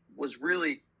and was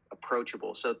really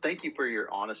approachable. So thank you for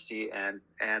your honesty, and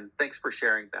thanks for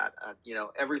sharing that.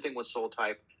 Everything with soul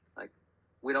type, like,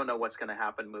 we don't know what's going to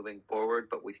happen moving forward,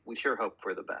 but we sure hope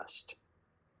for the best.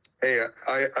 Hey,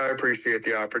 I appreciate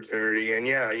the opportunity, and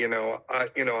yeah,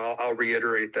 I'll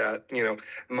reiterate that,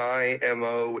 my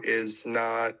MO is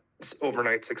not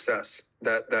overnight success.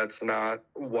 That's not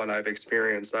what I've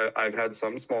experienced. I've had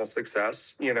some small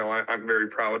success. I'm very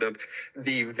proud of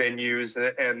the venues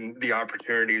and the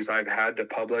opportunities I've had to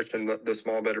publish, and the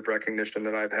small bit of recognition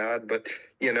that I've had. But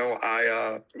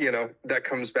that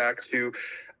comes back to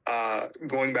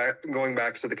going back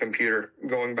to the computer,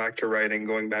 going back to writing,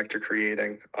 going back to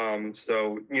creating.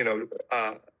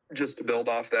 Just to build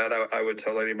off that, I would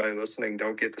tell anybody listening,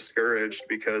 don't get discouraged,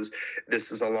 because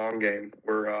this is a long game.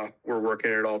 We're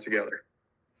working it all together.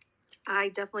 I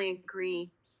definitely agree.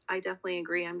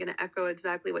 I'm going to echo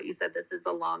exactly what you said. This is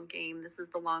the long game. This is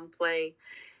the long play.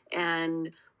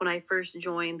 And when I first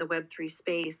joined the Web3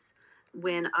 space,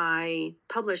 when I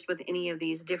published with any of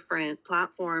these different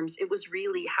platforms, it was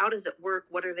really, how does it work?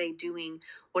 What are they doing?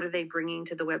 What are they bringing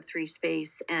to the Web3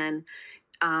 space? And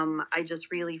I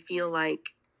just really feel like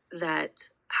that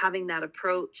having that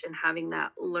approach and having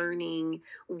that learning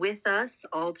with us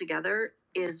all together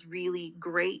is really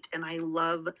great. And I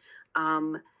love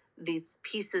the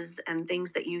pieces and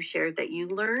things that you shared that you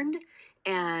learned.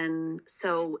 And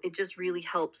so it just really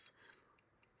helps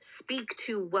speak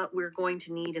to what we're going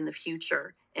to need in the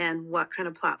future and what kind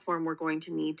of platform we're going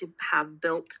to need to have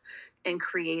built and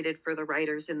created for the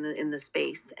writers in the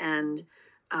space. And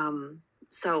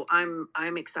so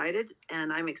I'm excited,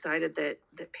 and I'm excited that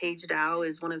PageDAO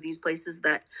is one of these places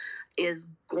that is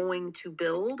going to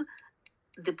build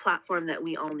the platform that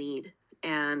we all need.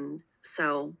 And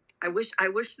so I wish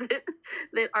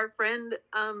that our friend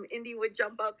Indy would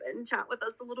jump up and chat with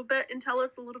us a little bit and tell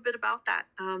us a little bit about that.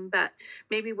 But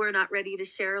maybe we're not ready to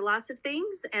share lots of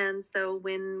things, and so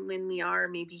when we are,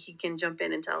 maybe he can jump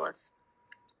in and tell us.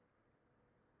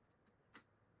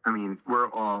 I mean, we're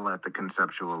all at the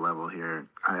conceptual level here.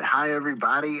 Hi,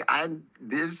 everybody.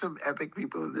 There's some epic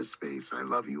people in this space. I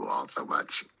love you all so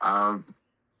much. And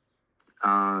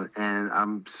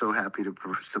I'm so happy to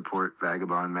support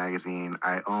Vagobond magazine.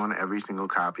 I own every single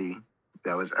copy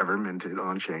that was ever minted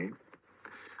on chain,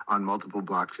 on multiple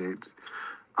blockchains.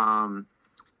 And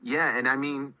I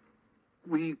mean,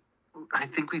 I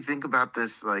think we think about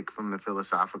this like from the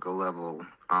philosophical level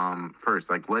first,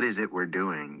 like what is it we're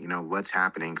doing? You know, what's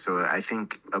happening? So I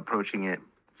think approaching it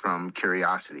from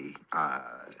curiosity.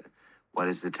 What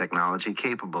is the technology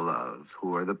capable of?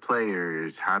 Who are the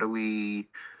players? How do we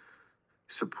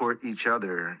support each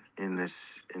other in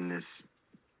this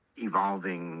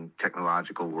evolving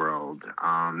technological world?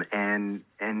 And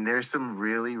there's some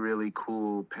really, really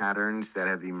cool patterns that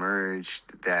have emerged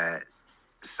that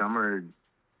some are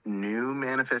new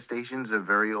manifestations of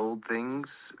very old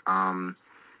things.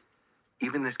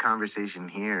 Even this conversation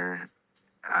here,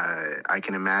 I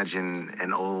can imagine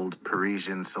an old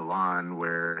Parisian salon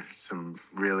where some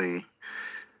really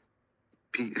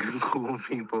cool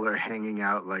people are hanging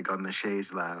out like on the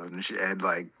chaise lounge and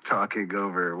like talking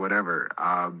over whatever.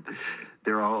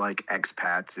 They're all like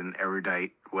expats and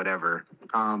erudite, whatever.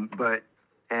 But,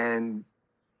 and,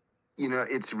 you know,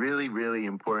 it's really, really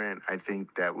important, I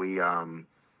think, that we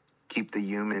keep the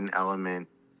human element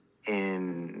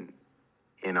in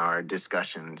our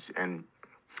discussions. And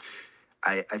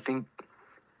I think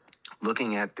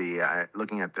looking at the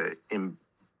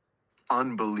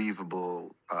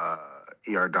unbelievable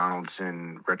E.R.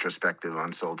 Donaldson retrospective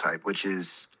on Soul Type, which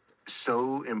is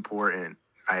so important.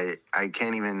 I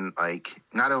can't even, like,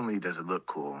 not only does it look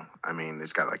cool, I mean,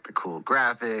 it's got like the cool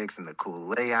graphics and the cool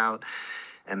layout,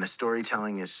 and the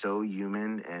storytelling is so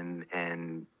human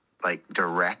and like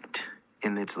direct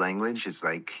in its language. It's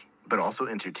like, but also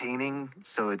entertaining.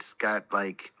 So it's got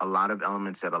like a lot of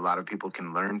elements that a lot of people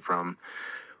can learn from.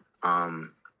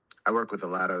 I work with a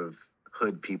lot of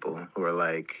hood people who are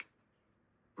like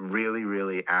really,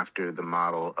 really after the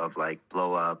model of like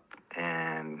blow up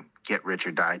and get rich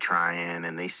or die trying,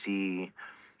 and they see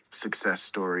success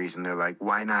stories and they're like,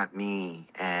 why not me?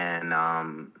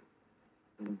 And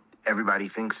everybody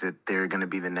thinks that they're going to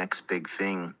be the next big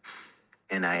thing.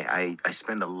 And I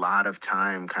spend a lot of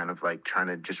time kind of like trying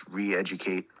to just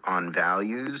re-educate on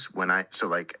values so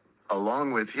like,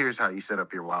 along with here's how you set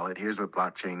up your wallet, here's what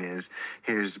blockchain is,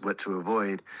 here's what to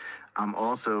avoid, I'm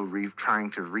also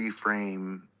trying to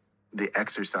reframe the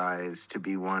exercise to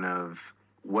be one of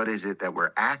what is it that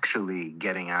we're actually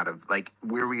getting out of, like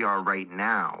where we are right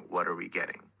now, what are we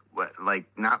getting? What, like,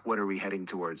 not what are we heading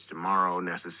towards tomorrow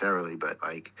necessarily, but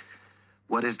like,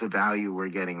 what is the value we're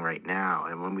getting right now?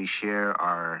 And when we share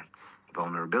our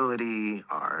vulnerability,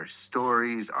 our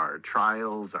stories, our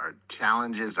trials, our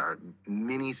challenges, our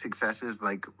mini successes,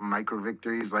 like micro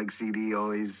victories, like CD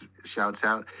always shouts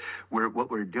out,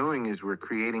 what we're doing is we're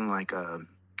creating like a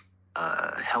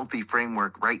healthy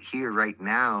framework right here, right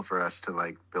now for us to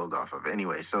like build off of.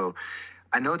 Anyway, so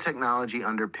I know technology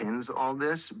underpins all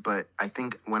this, but I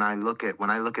think when I look at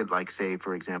like, say,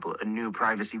 for example, a new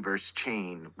privacy verse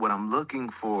chain, what I'm looking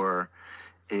for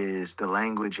is the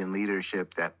language and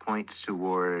leadership that points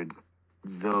toward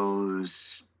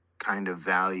those kind of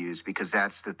values, because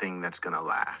that's the thing that's going to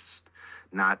last,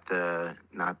 not the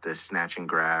snatch and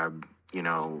grab, you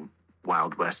know,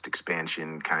 Wild West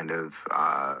expansion kind of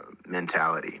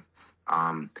mentality.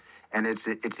 And it's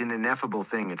an ineffable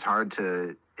thing. It's hard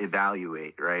to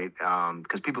evaluate, right?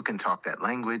 Because people can talk that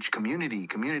language, community,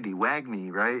 wag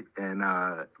me, right? And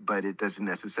but it doesn't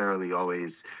necessarily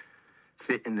always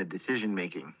fit in the decision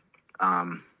making.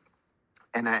 And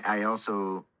I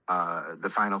also the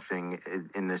final thing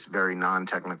in this very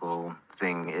non-technical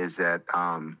thing is that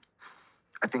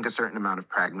I think a certain amount of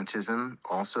pragmatism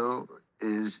also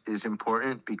is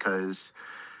important, because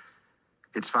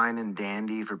it's fine and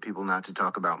dandy for people not to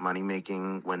talk about money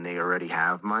making when they already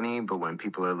have money, but when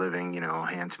people are living, you know,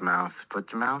 hand to mouth, foot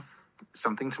to mouth,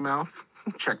 something to mouth,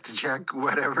 check to check,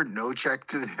 whatever, no check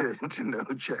to no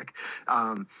check.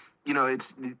 You know,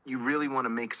 you really want to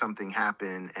make something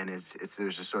happen, and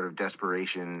there's a sort of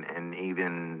desperation and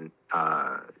even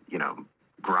you know,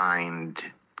 grind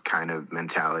kind of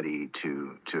mentality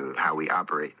to how we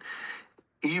operate.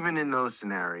 Even in those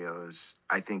scenarios,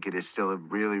 I think it is still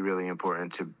really, really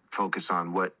important to focus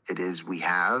on what it is we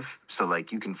have. So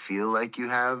like, you can feel like you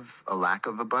have a lack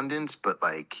of abundance, but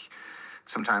like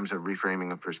sometimes a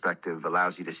reframing of perspective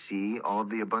allows you to see all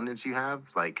of the abundance you have,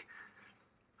 like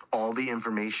all the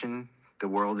information the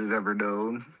world has ever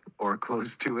known or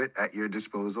close to it at your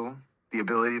disposal, the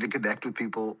ability to connect with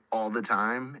people all the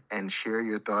time and share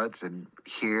your thoughts and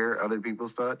hear other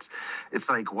people's thoughts. It's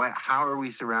like, how are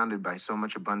we surrounded by so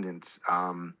much abundance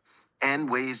and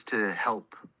ways to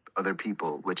help other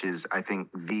people, which is, I think,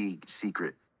 the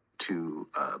secret to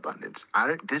abundance.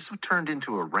 This turned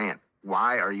into a rant.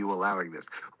 Why are you allowing this?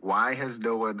 Why has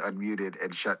no one unmuted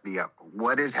and shut me up?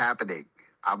 What is happening?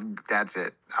 That's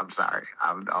it. I'm sorry.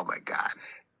 Oh my God.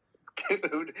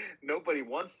 Dude, nobody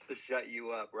wants to shut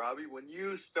you up, Robbie. When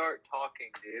you start talking,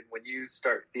 dude, when you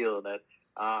start feeling it,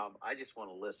 I just want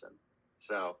to listen.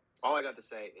 So all I got to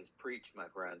say is preach, my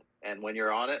friend. And when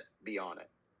you're on it, be on it.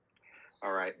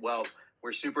 All right. Well,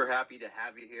 we're super happy to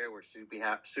have you here. We're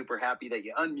super happy that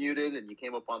you unmuted and you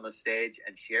came up on the stage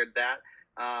and shared that.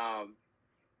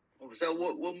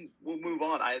 So we'll move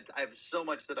on. I have so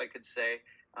much that I could say.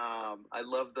 I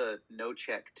love the no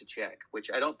check to check, which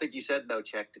I don't think you said no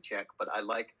check to check, but I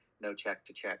like no check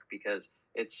to check because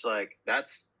it's like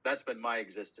that's been my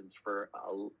existence for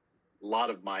a lot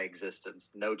of my existence.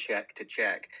 No check to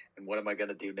check, and what am I going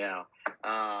to do now?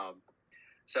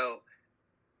 So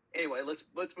anyway,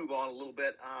 let's move on a little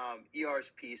bit. ER's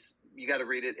piece, you got to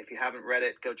read it. If you haven't read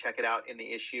it, go check it out in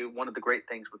the issue. One of the great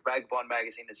things with Vagobond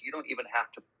magazine is you don't even have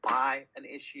to buy an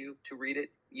issue to read it.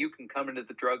 You can come into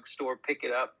the drugstore, pick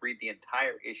it up, read the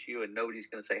entire issue, and nobody's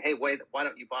going to say, hey, wait, why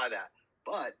don't you buy that?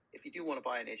 But if you do want to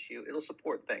buy an issue, it'll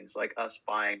support things like us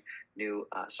buying new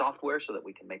software so that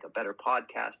we can make a better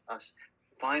podcast, us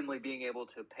finally being able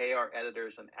to pay our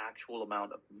editors an actual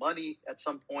amount of money at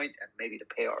some point, and maybe to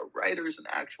pay our writers an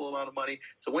actual amount of money.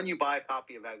 So when you buy a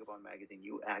copy of Vagobond magazine,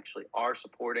 you actually are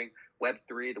supporting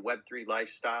Web3, the Web3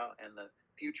 lifestyle, and the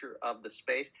future of the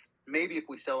space. Maybe if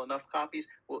we sell enough copies,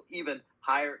 we'll even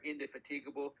hire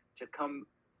Indefatigable to come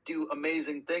do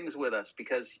amazing things with us,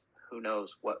 because who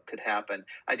knows what could happen.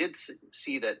 I did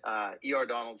see that E.R.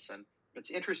 Donaldson,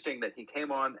 it's interesting that he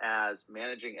came on as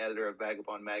managing editor of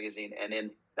Vagobond magazine, and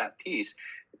in that piece,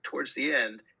 towards the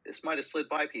end, this might have slid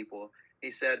by people,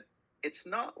 he said, it's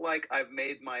not like I've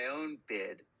made my own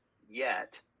bid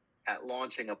yet at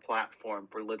launching a platform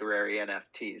for literary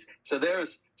NFTs. So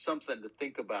there's something to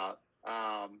think about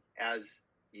as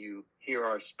you hear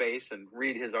our space and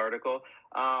read his article.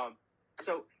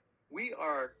 So we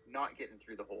are not getting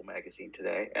through the whole magazine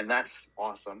today, and that's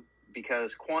awesome,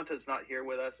 because Quanta's not here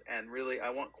with us, and really I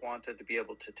want Quanta to be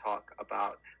able to talk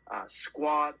about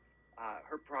Squad,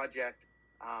 her project.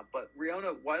 But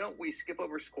Riona, why don't we skip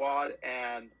over Squad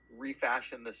and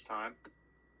refashion this time?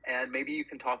 And maybe you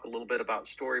can talk a little bit about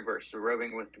Storyverse, the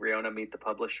Roving with Riona Meet the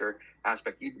Publisher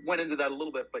aspect. You went into that a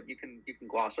little bit, but you can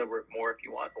gloss over it more if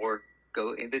you want, or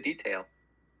go into detail.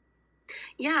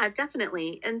 Yeah,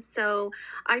 definitely. And so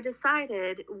I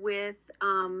decided with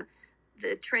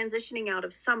the transitioning out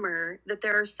of summer that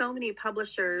there are so many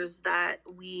publishers that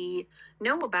we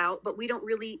know about, but we don't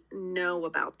really know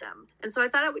about them. And so I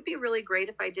thought it would be really great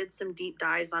if I did some deep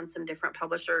dives on some different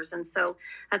publishers. And so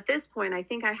at this point, I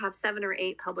think I have 7 or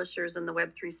 8 publishers in the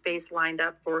Web3 space lined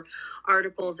up for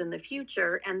articles in the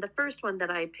future. And the first one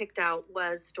that I picked out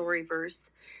was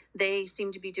Storyverse. They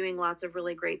seem to be doing lots of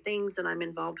really great things, and I'm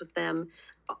involved with them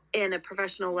in a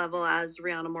professional level as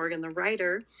Rihanna Morgan, the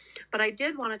writer. But I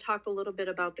did want to talk a little bit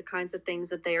about the kinds of things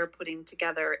that they are putting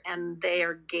together, and they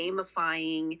are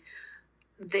gamifying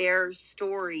their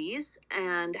stories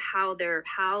and how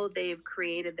they've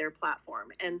created their platform.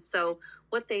 And so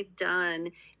what they've done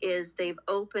is they've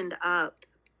opened up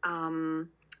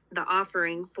the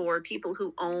offering for people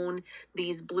who own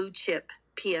these blue chip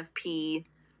PFP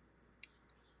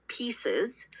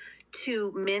pieces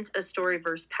to mint a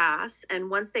Storyverse pass. And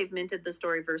once they've minted the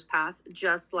Storyverse pass,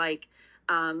 just like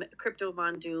Crypto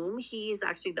Von Doom, he's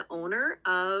actually the owner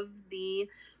of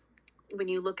when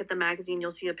you look at the magazine,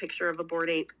 you'll see a picture of a Bored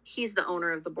Ape. He's the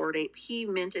owner of the Bored Ape. He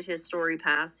minted his story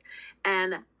pass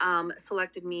and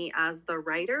selected me as the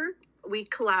writer. We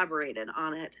collaborated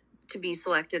on it to be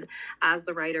selected as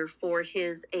the writer for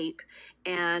his ape.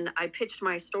 And I pitched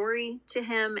my story to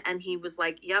him, and he was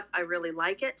like, yep, I really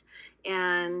like it.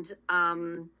 And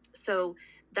so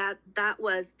that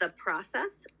was the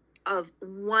process of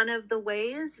one of the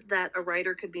ways that a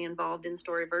writer could be involved in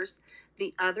Storyverse.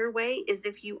 The other way is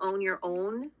if you own your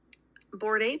own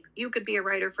Bored Ape, you could be a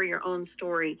writer for your own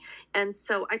story. And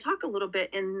so I talk a little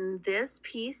bit in this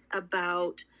piece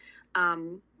about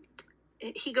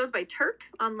he goes by Turk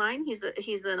online.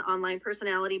 He's an online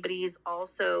personality, but he's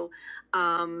also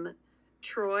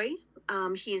Troy.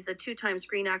 He's a 2-time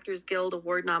Screen Actors Guild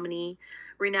Award nominee,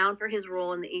 renowned for his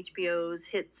role in the HBO's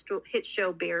hit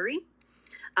show Barry.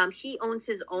 He owns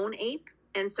his own ape,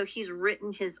 and so he's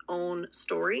written his own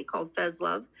story called Fez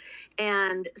Love.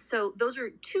 And so those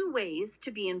are 2 ways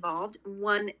to be involved.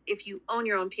 One, if you own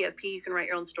your own PFP, you can write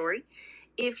your own story.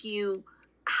 If you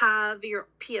have your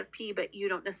PFP, but you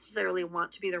don't necessarily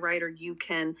want to be the writer, you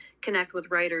can connect with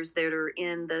writers that are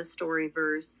in the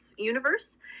Storyverse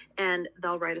universe, and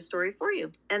they'll write a story for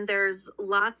you. And there's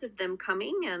lots of them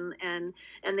coming, and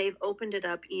they've opened it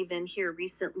up even here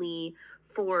recently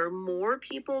for more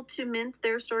people to mint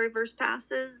their Storyverse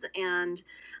passes. And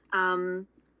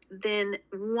then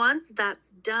once that's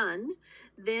done,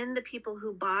 then the people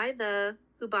who buy the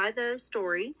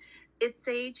story, it's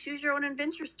a choose your own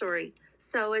adventure story.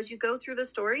 So as you go through the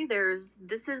story, there's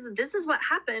this is what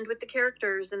happened with the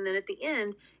characters, and then at the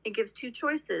end it gives two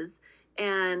choices,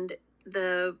 and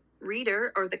the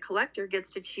reader or the collector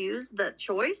gets to choose the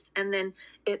choice, and then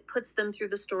it puts them through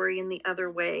the story in the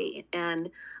other way. And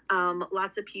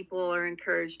lots of people are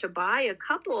encouraged to buy a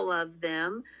couple of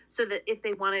them so that if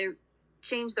they want to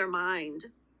change their mind,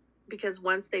 because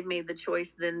once they've made the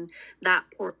choice, then that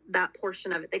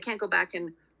portion of it, they can't go back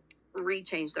and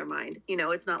rechange their mind.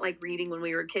 It's not like reading when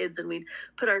we were kids and we'd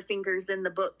put our fingers in the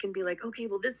book and be like, okay,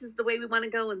 well, this is the way we want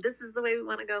to go, and this is the way we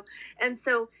want to go. And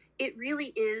so it really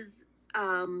is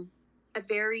a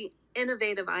very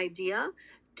innovative idea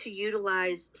to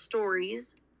utilize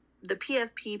stories, the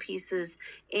PFP pieces,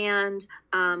 and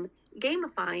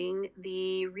gamifying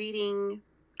the reading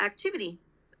activity.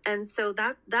 And so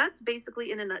that's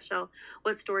basically, in a nutshell,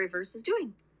 what Storyverse is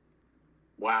doing.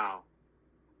 Wow.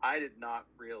 I did not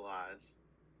realize.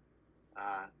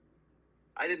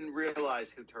 I didn't realize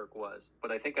who Turk was,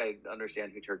 but I think I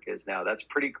understand who Turk is now. That's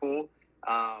pretty cool.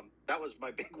 That was my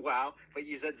big wow. But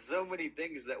you said so many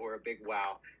things that were a big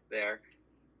wow there.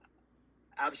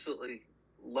 Absolutely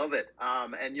love it.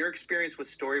 And your experience with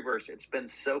Storyverse, it's been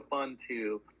so fun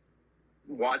to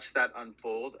watch that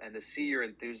unfold and to see your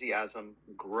enthusiasm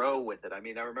grow with it. I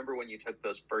mean, I remember when you took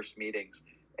those first meetings,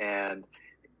 and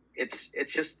it's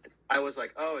just, I was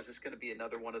like, oh, is this going to be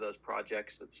another one of those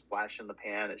projects that's flash in the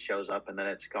pan, it shows up and then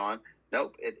it's gone?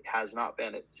 Nope, it has not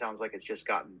been. It sounds like it's just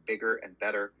gotten bigger and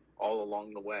better all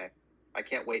along the way. I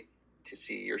can't wait to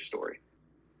see your story.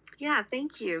 Yeah,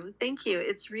 thank you.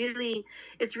 It's really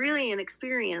an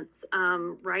experience,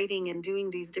 writing and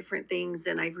doing these different things.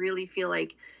 And I really feel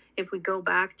like if we go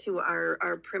back to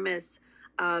our premise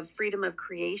of freedom of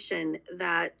creation,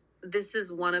 that this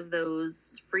is one of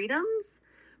those freedoms,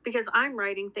 because I'm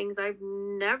writing things I've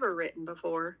never written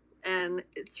before, and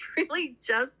it's really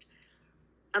just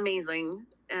amazing.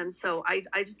 And so I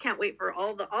just can't wait for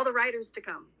all the writers to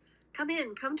come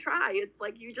try. It's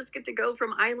like you just get to go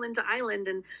from island to island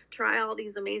and try all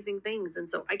these amazing things. And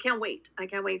so I can't wait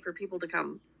for people to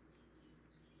come.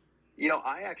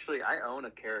 I own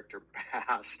a character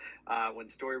pass. When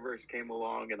Storyverse came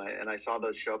along and I saw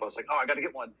those show up, I was like, oh, I got to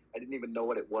get one. I didn't even know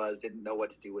what it was, didn't know what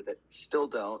to do with it. Still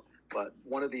don't. But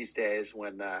one of these days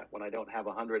when I don't have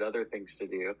 100 other things to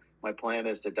do, my plan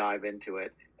is to dive into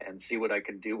it and see what I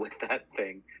can do with that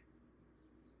thing.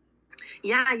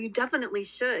 Yeah, you definitely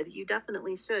should,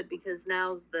 because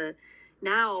now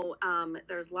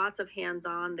there's lots of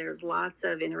hands-on, there's lots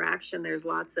of interaction, there's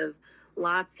lots of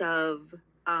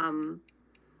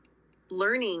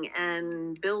learning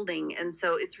and building, and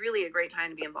so it's really a great time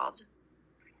to be involved.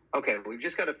 Okay, we've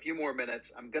just got a few more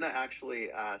minutes. I'm gonna actually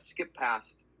skip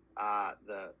past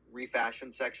the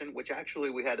refashion section, which actually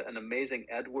we had an amazing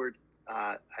Edward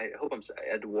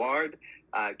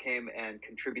came and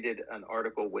contributed an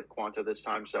article with Quanta this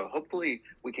time. So hopefully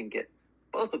we can get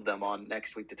both of them on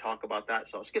next week to talk about that.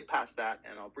 So I'll skip past that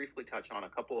and I'll briefly touch on a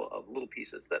couple of little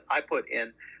pieces that I put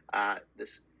in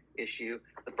this issue.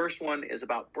 The first one is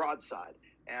about Broadside.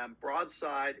 And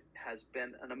Broadside has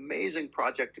been an amazing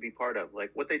project to be part of.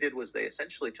 Like, what they did was they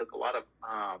essentially took a lot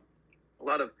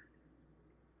of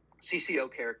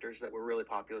CCO characters that were really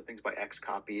popular, things by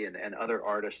XCopy and other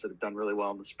artists that have done really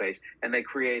well in the space, and they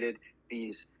created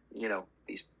these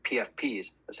PFPs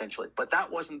essentially. But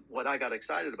that wasn't what I got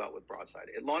excited about with Broadside.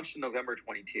 It launched in November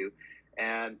 22,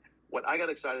 and what I got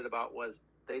excited about was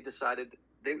they decided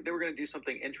they were going to do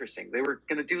something interesting. They were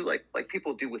going to do like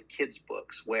people do with kids'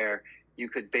 books, where you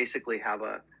could basically have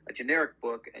a generic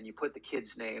book and you put the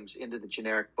kids' names into the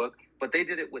generic book, but they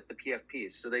did it with the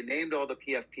PFPs. So they named all the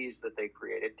PFPs that they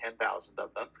created, 10,000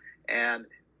 of them. And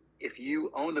if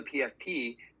you own the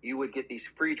PFP, you would get these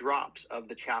free drops of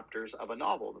the chapters of a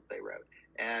novel that they wrote.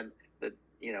 And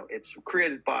it's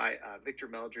created by Victor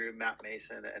Meldrew, Matt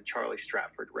Mason, and Charlie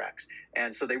Stratford Rex.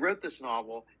 And so they wrote this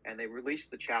novel and they released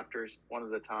the chapters one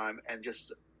at a time. And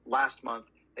just last month,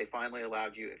 they finally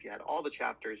allowed you, if you had all the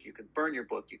chapters, you could burn your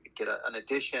book. You could get an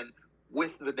edition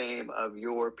with the name of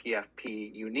your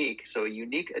PFP unique. So a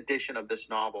unique edition of this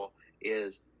novel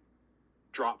is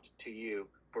dropped to you.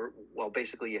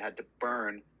 Basically, you had to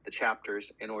burn the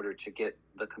chapters in order to get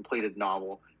the completed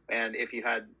novel. And if you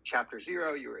had chapter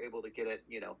 0, you were able to get it,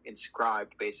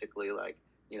 inscribed, basically, like,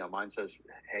 mine says,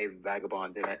 hey,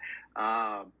 Vagobond in it.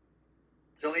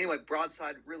 So anyway,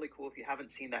 Broadside, really cool. If you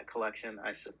haven't seen that collection,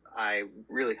 I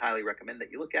really highly recommend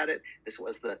that you look at it. This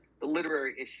was the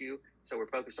literary issue, so we're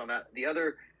focused on that. The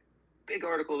other big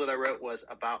article that I wrote was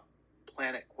about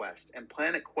Planet Quest, and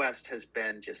Planet Quest has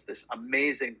been just this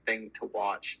amazing thing to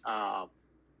watch. I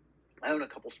own a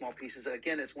couple small pieces.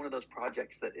 Again, it's one of those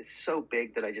projects that is so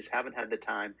big that I just haven't had the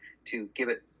time to give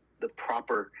it the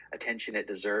proper attention it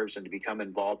deserves and to become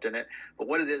involved in it. But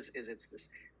what it is it's this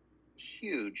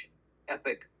huge,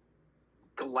 epic,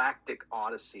 galactic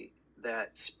odyssey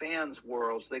that spans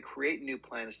worlds. They create new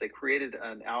planets. They created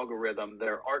an algorithm.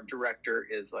 Their art director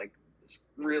is like this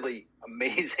really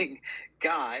amazing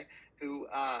guy who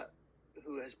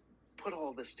has put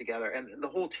all this together, and the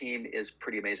whole team is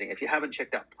pretty amazing. If you haven't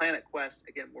checked out Planet Quest,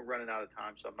 again, we're running out of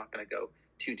time, so I'm not going to go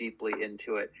too deeply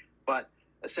into it. But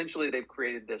essentially, they've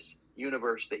created this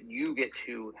universe that you get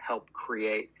to help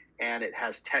create, and it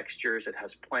has textures, it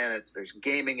has planets, there's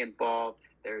gaming involved,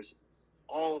 there's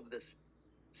all of this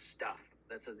stuff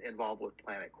that's involved with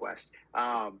Planet Quest.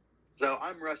 So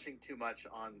I'm rushing too much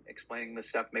on explaining this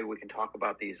stuff. Maybe we can talk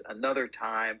about these another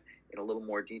time in a little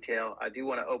more detail. I do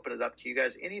want to open it up to you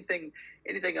guys. Anything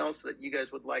else that you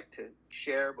guys would like to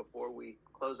share before we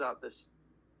close out this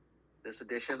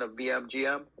edition of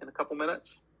VMGM in a couple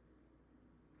minutes?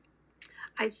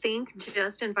 I think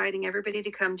just inviting everybody to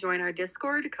come join our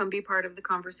Discord, come be part of the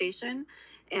conversation,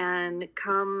 and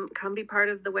come be part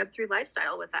of the Web3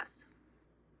 lifestyle with us.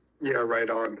 Yeah, right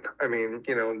on. I mean,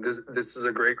 this is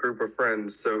a great group of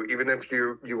friends. So even if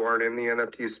you aren't in the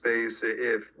NFT space,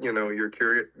 if you're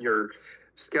curious, you're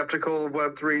skeptical of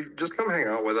Web3, just come hang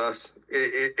out with us.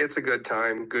 It's a good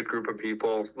time, good group of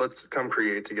people. Let's come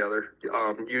create together.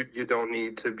 You don't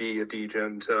need to be a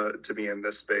degen to be in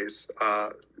this space.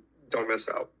 Don't miss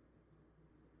out.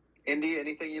 Indy,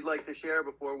 anything you'd like to share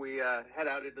before we head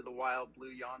out into the wild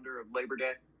blue yonder of Labor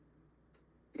Day?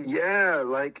 Yeah,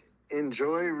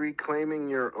 enjoy reclaiming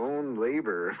your own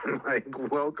labor.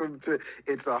 Welcome to,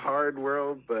 it's a hard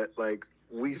world, but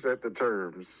we set the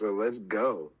terms, so let's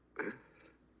go.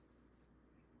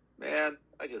 Man,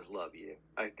 I just love you.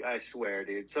 I swear,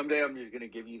 dude. Someday I'm just going to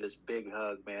give you this big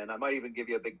hug, man. I might even give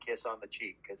you a big kiss on the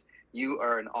cheek because you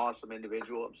are an awesome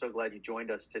individual. I'm so glad you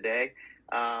joined us today.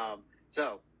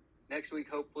 So next week,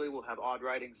 hopefully, we'll have Odd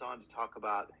Writings on to talk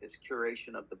about his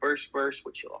curation of the Verse,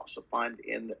 which you'll also find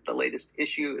in the latest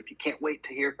issue. If you can't wait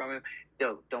to hear from him,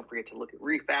 don't forget to look at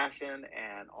Refashion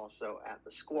and also at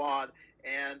the Squad.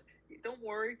 And don't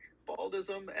worry,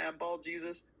 Baldism and Bald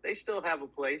Jesus, they still have a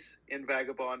place in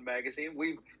Vagobond magazine.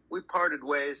 We parted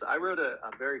ways. I wrote a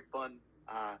very fun,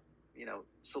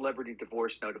 celebrity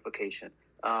divorce notification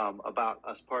about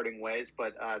us parting ways,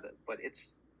 but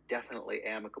it's definitely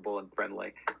amicable and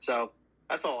friendly. So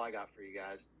that's all I got for you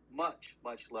guys. Much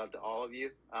love to all of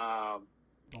you.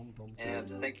 And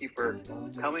thank you for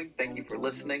coming. Thank you for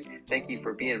listening. Thank you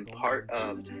for being part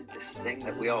of this thing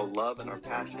that we all love and are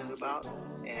passionate about.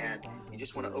 And you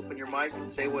just want to open your mic and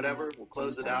say whatever. We'll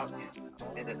close it out in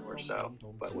a minute or so.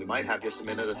 But we might have just a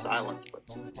minute of silence. But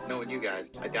knowing you guys,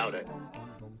 I doubt it.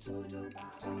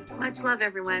 Much love,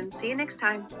 everyone. See you next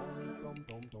time.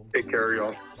 Take care,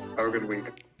 y'all. Have a good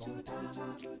week.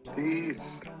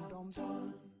 Peace.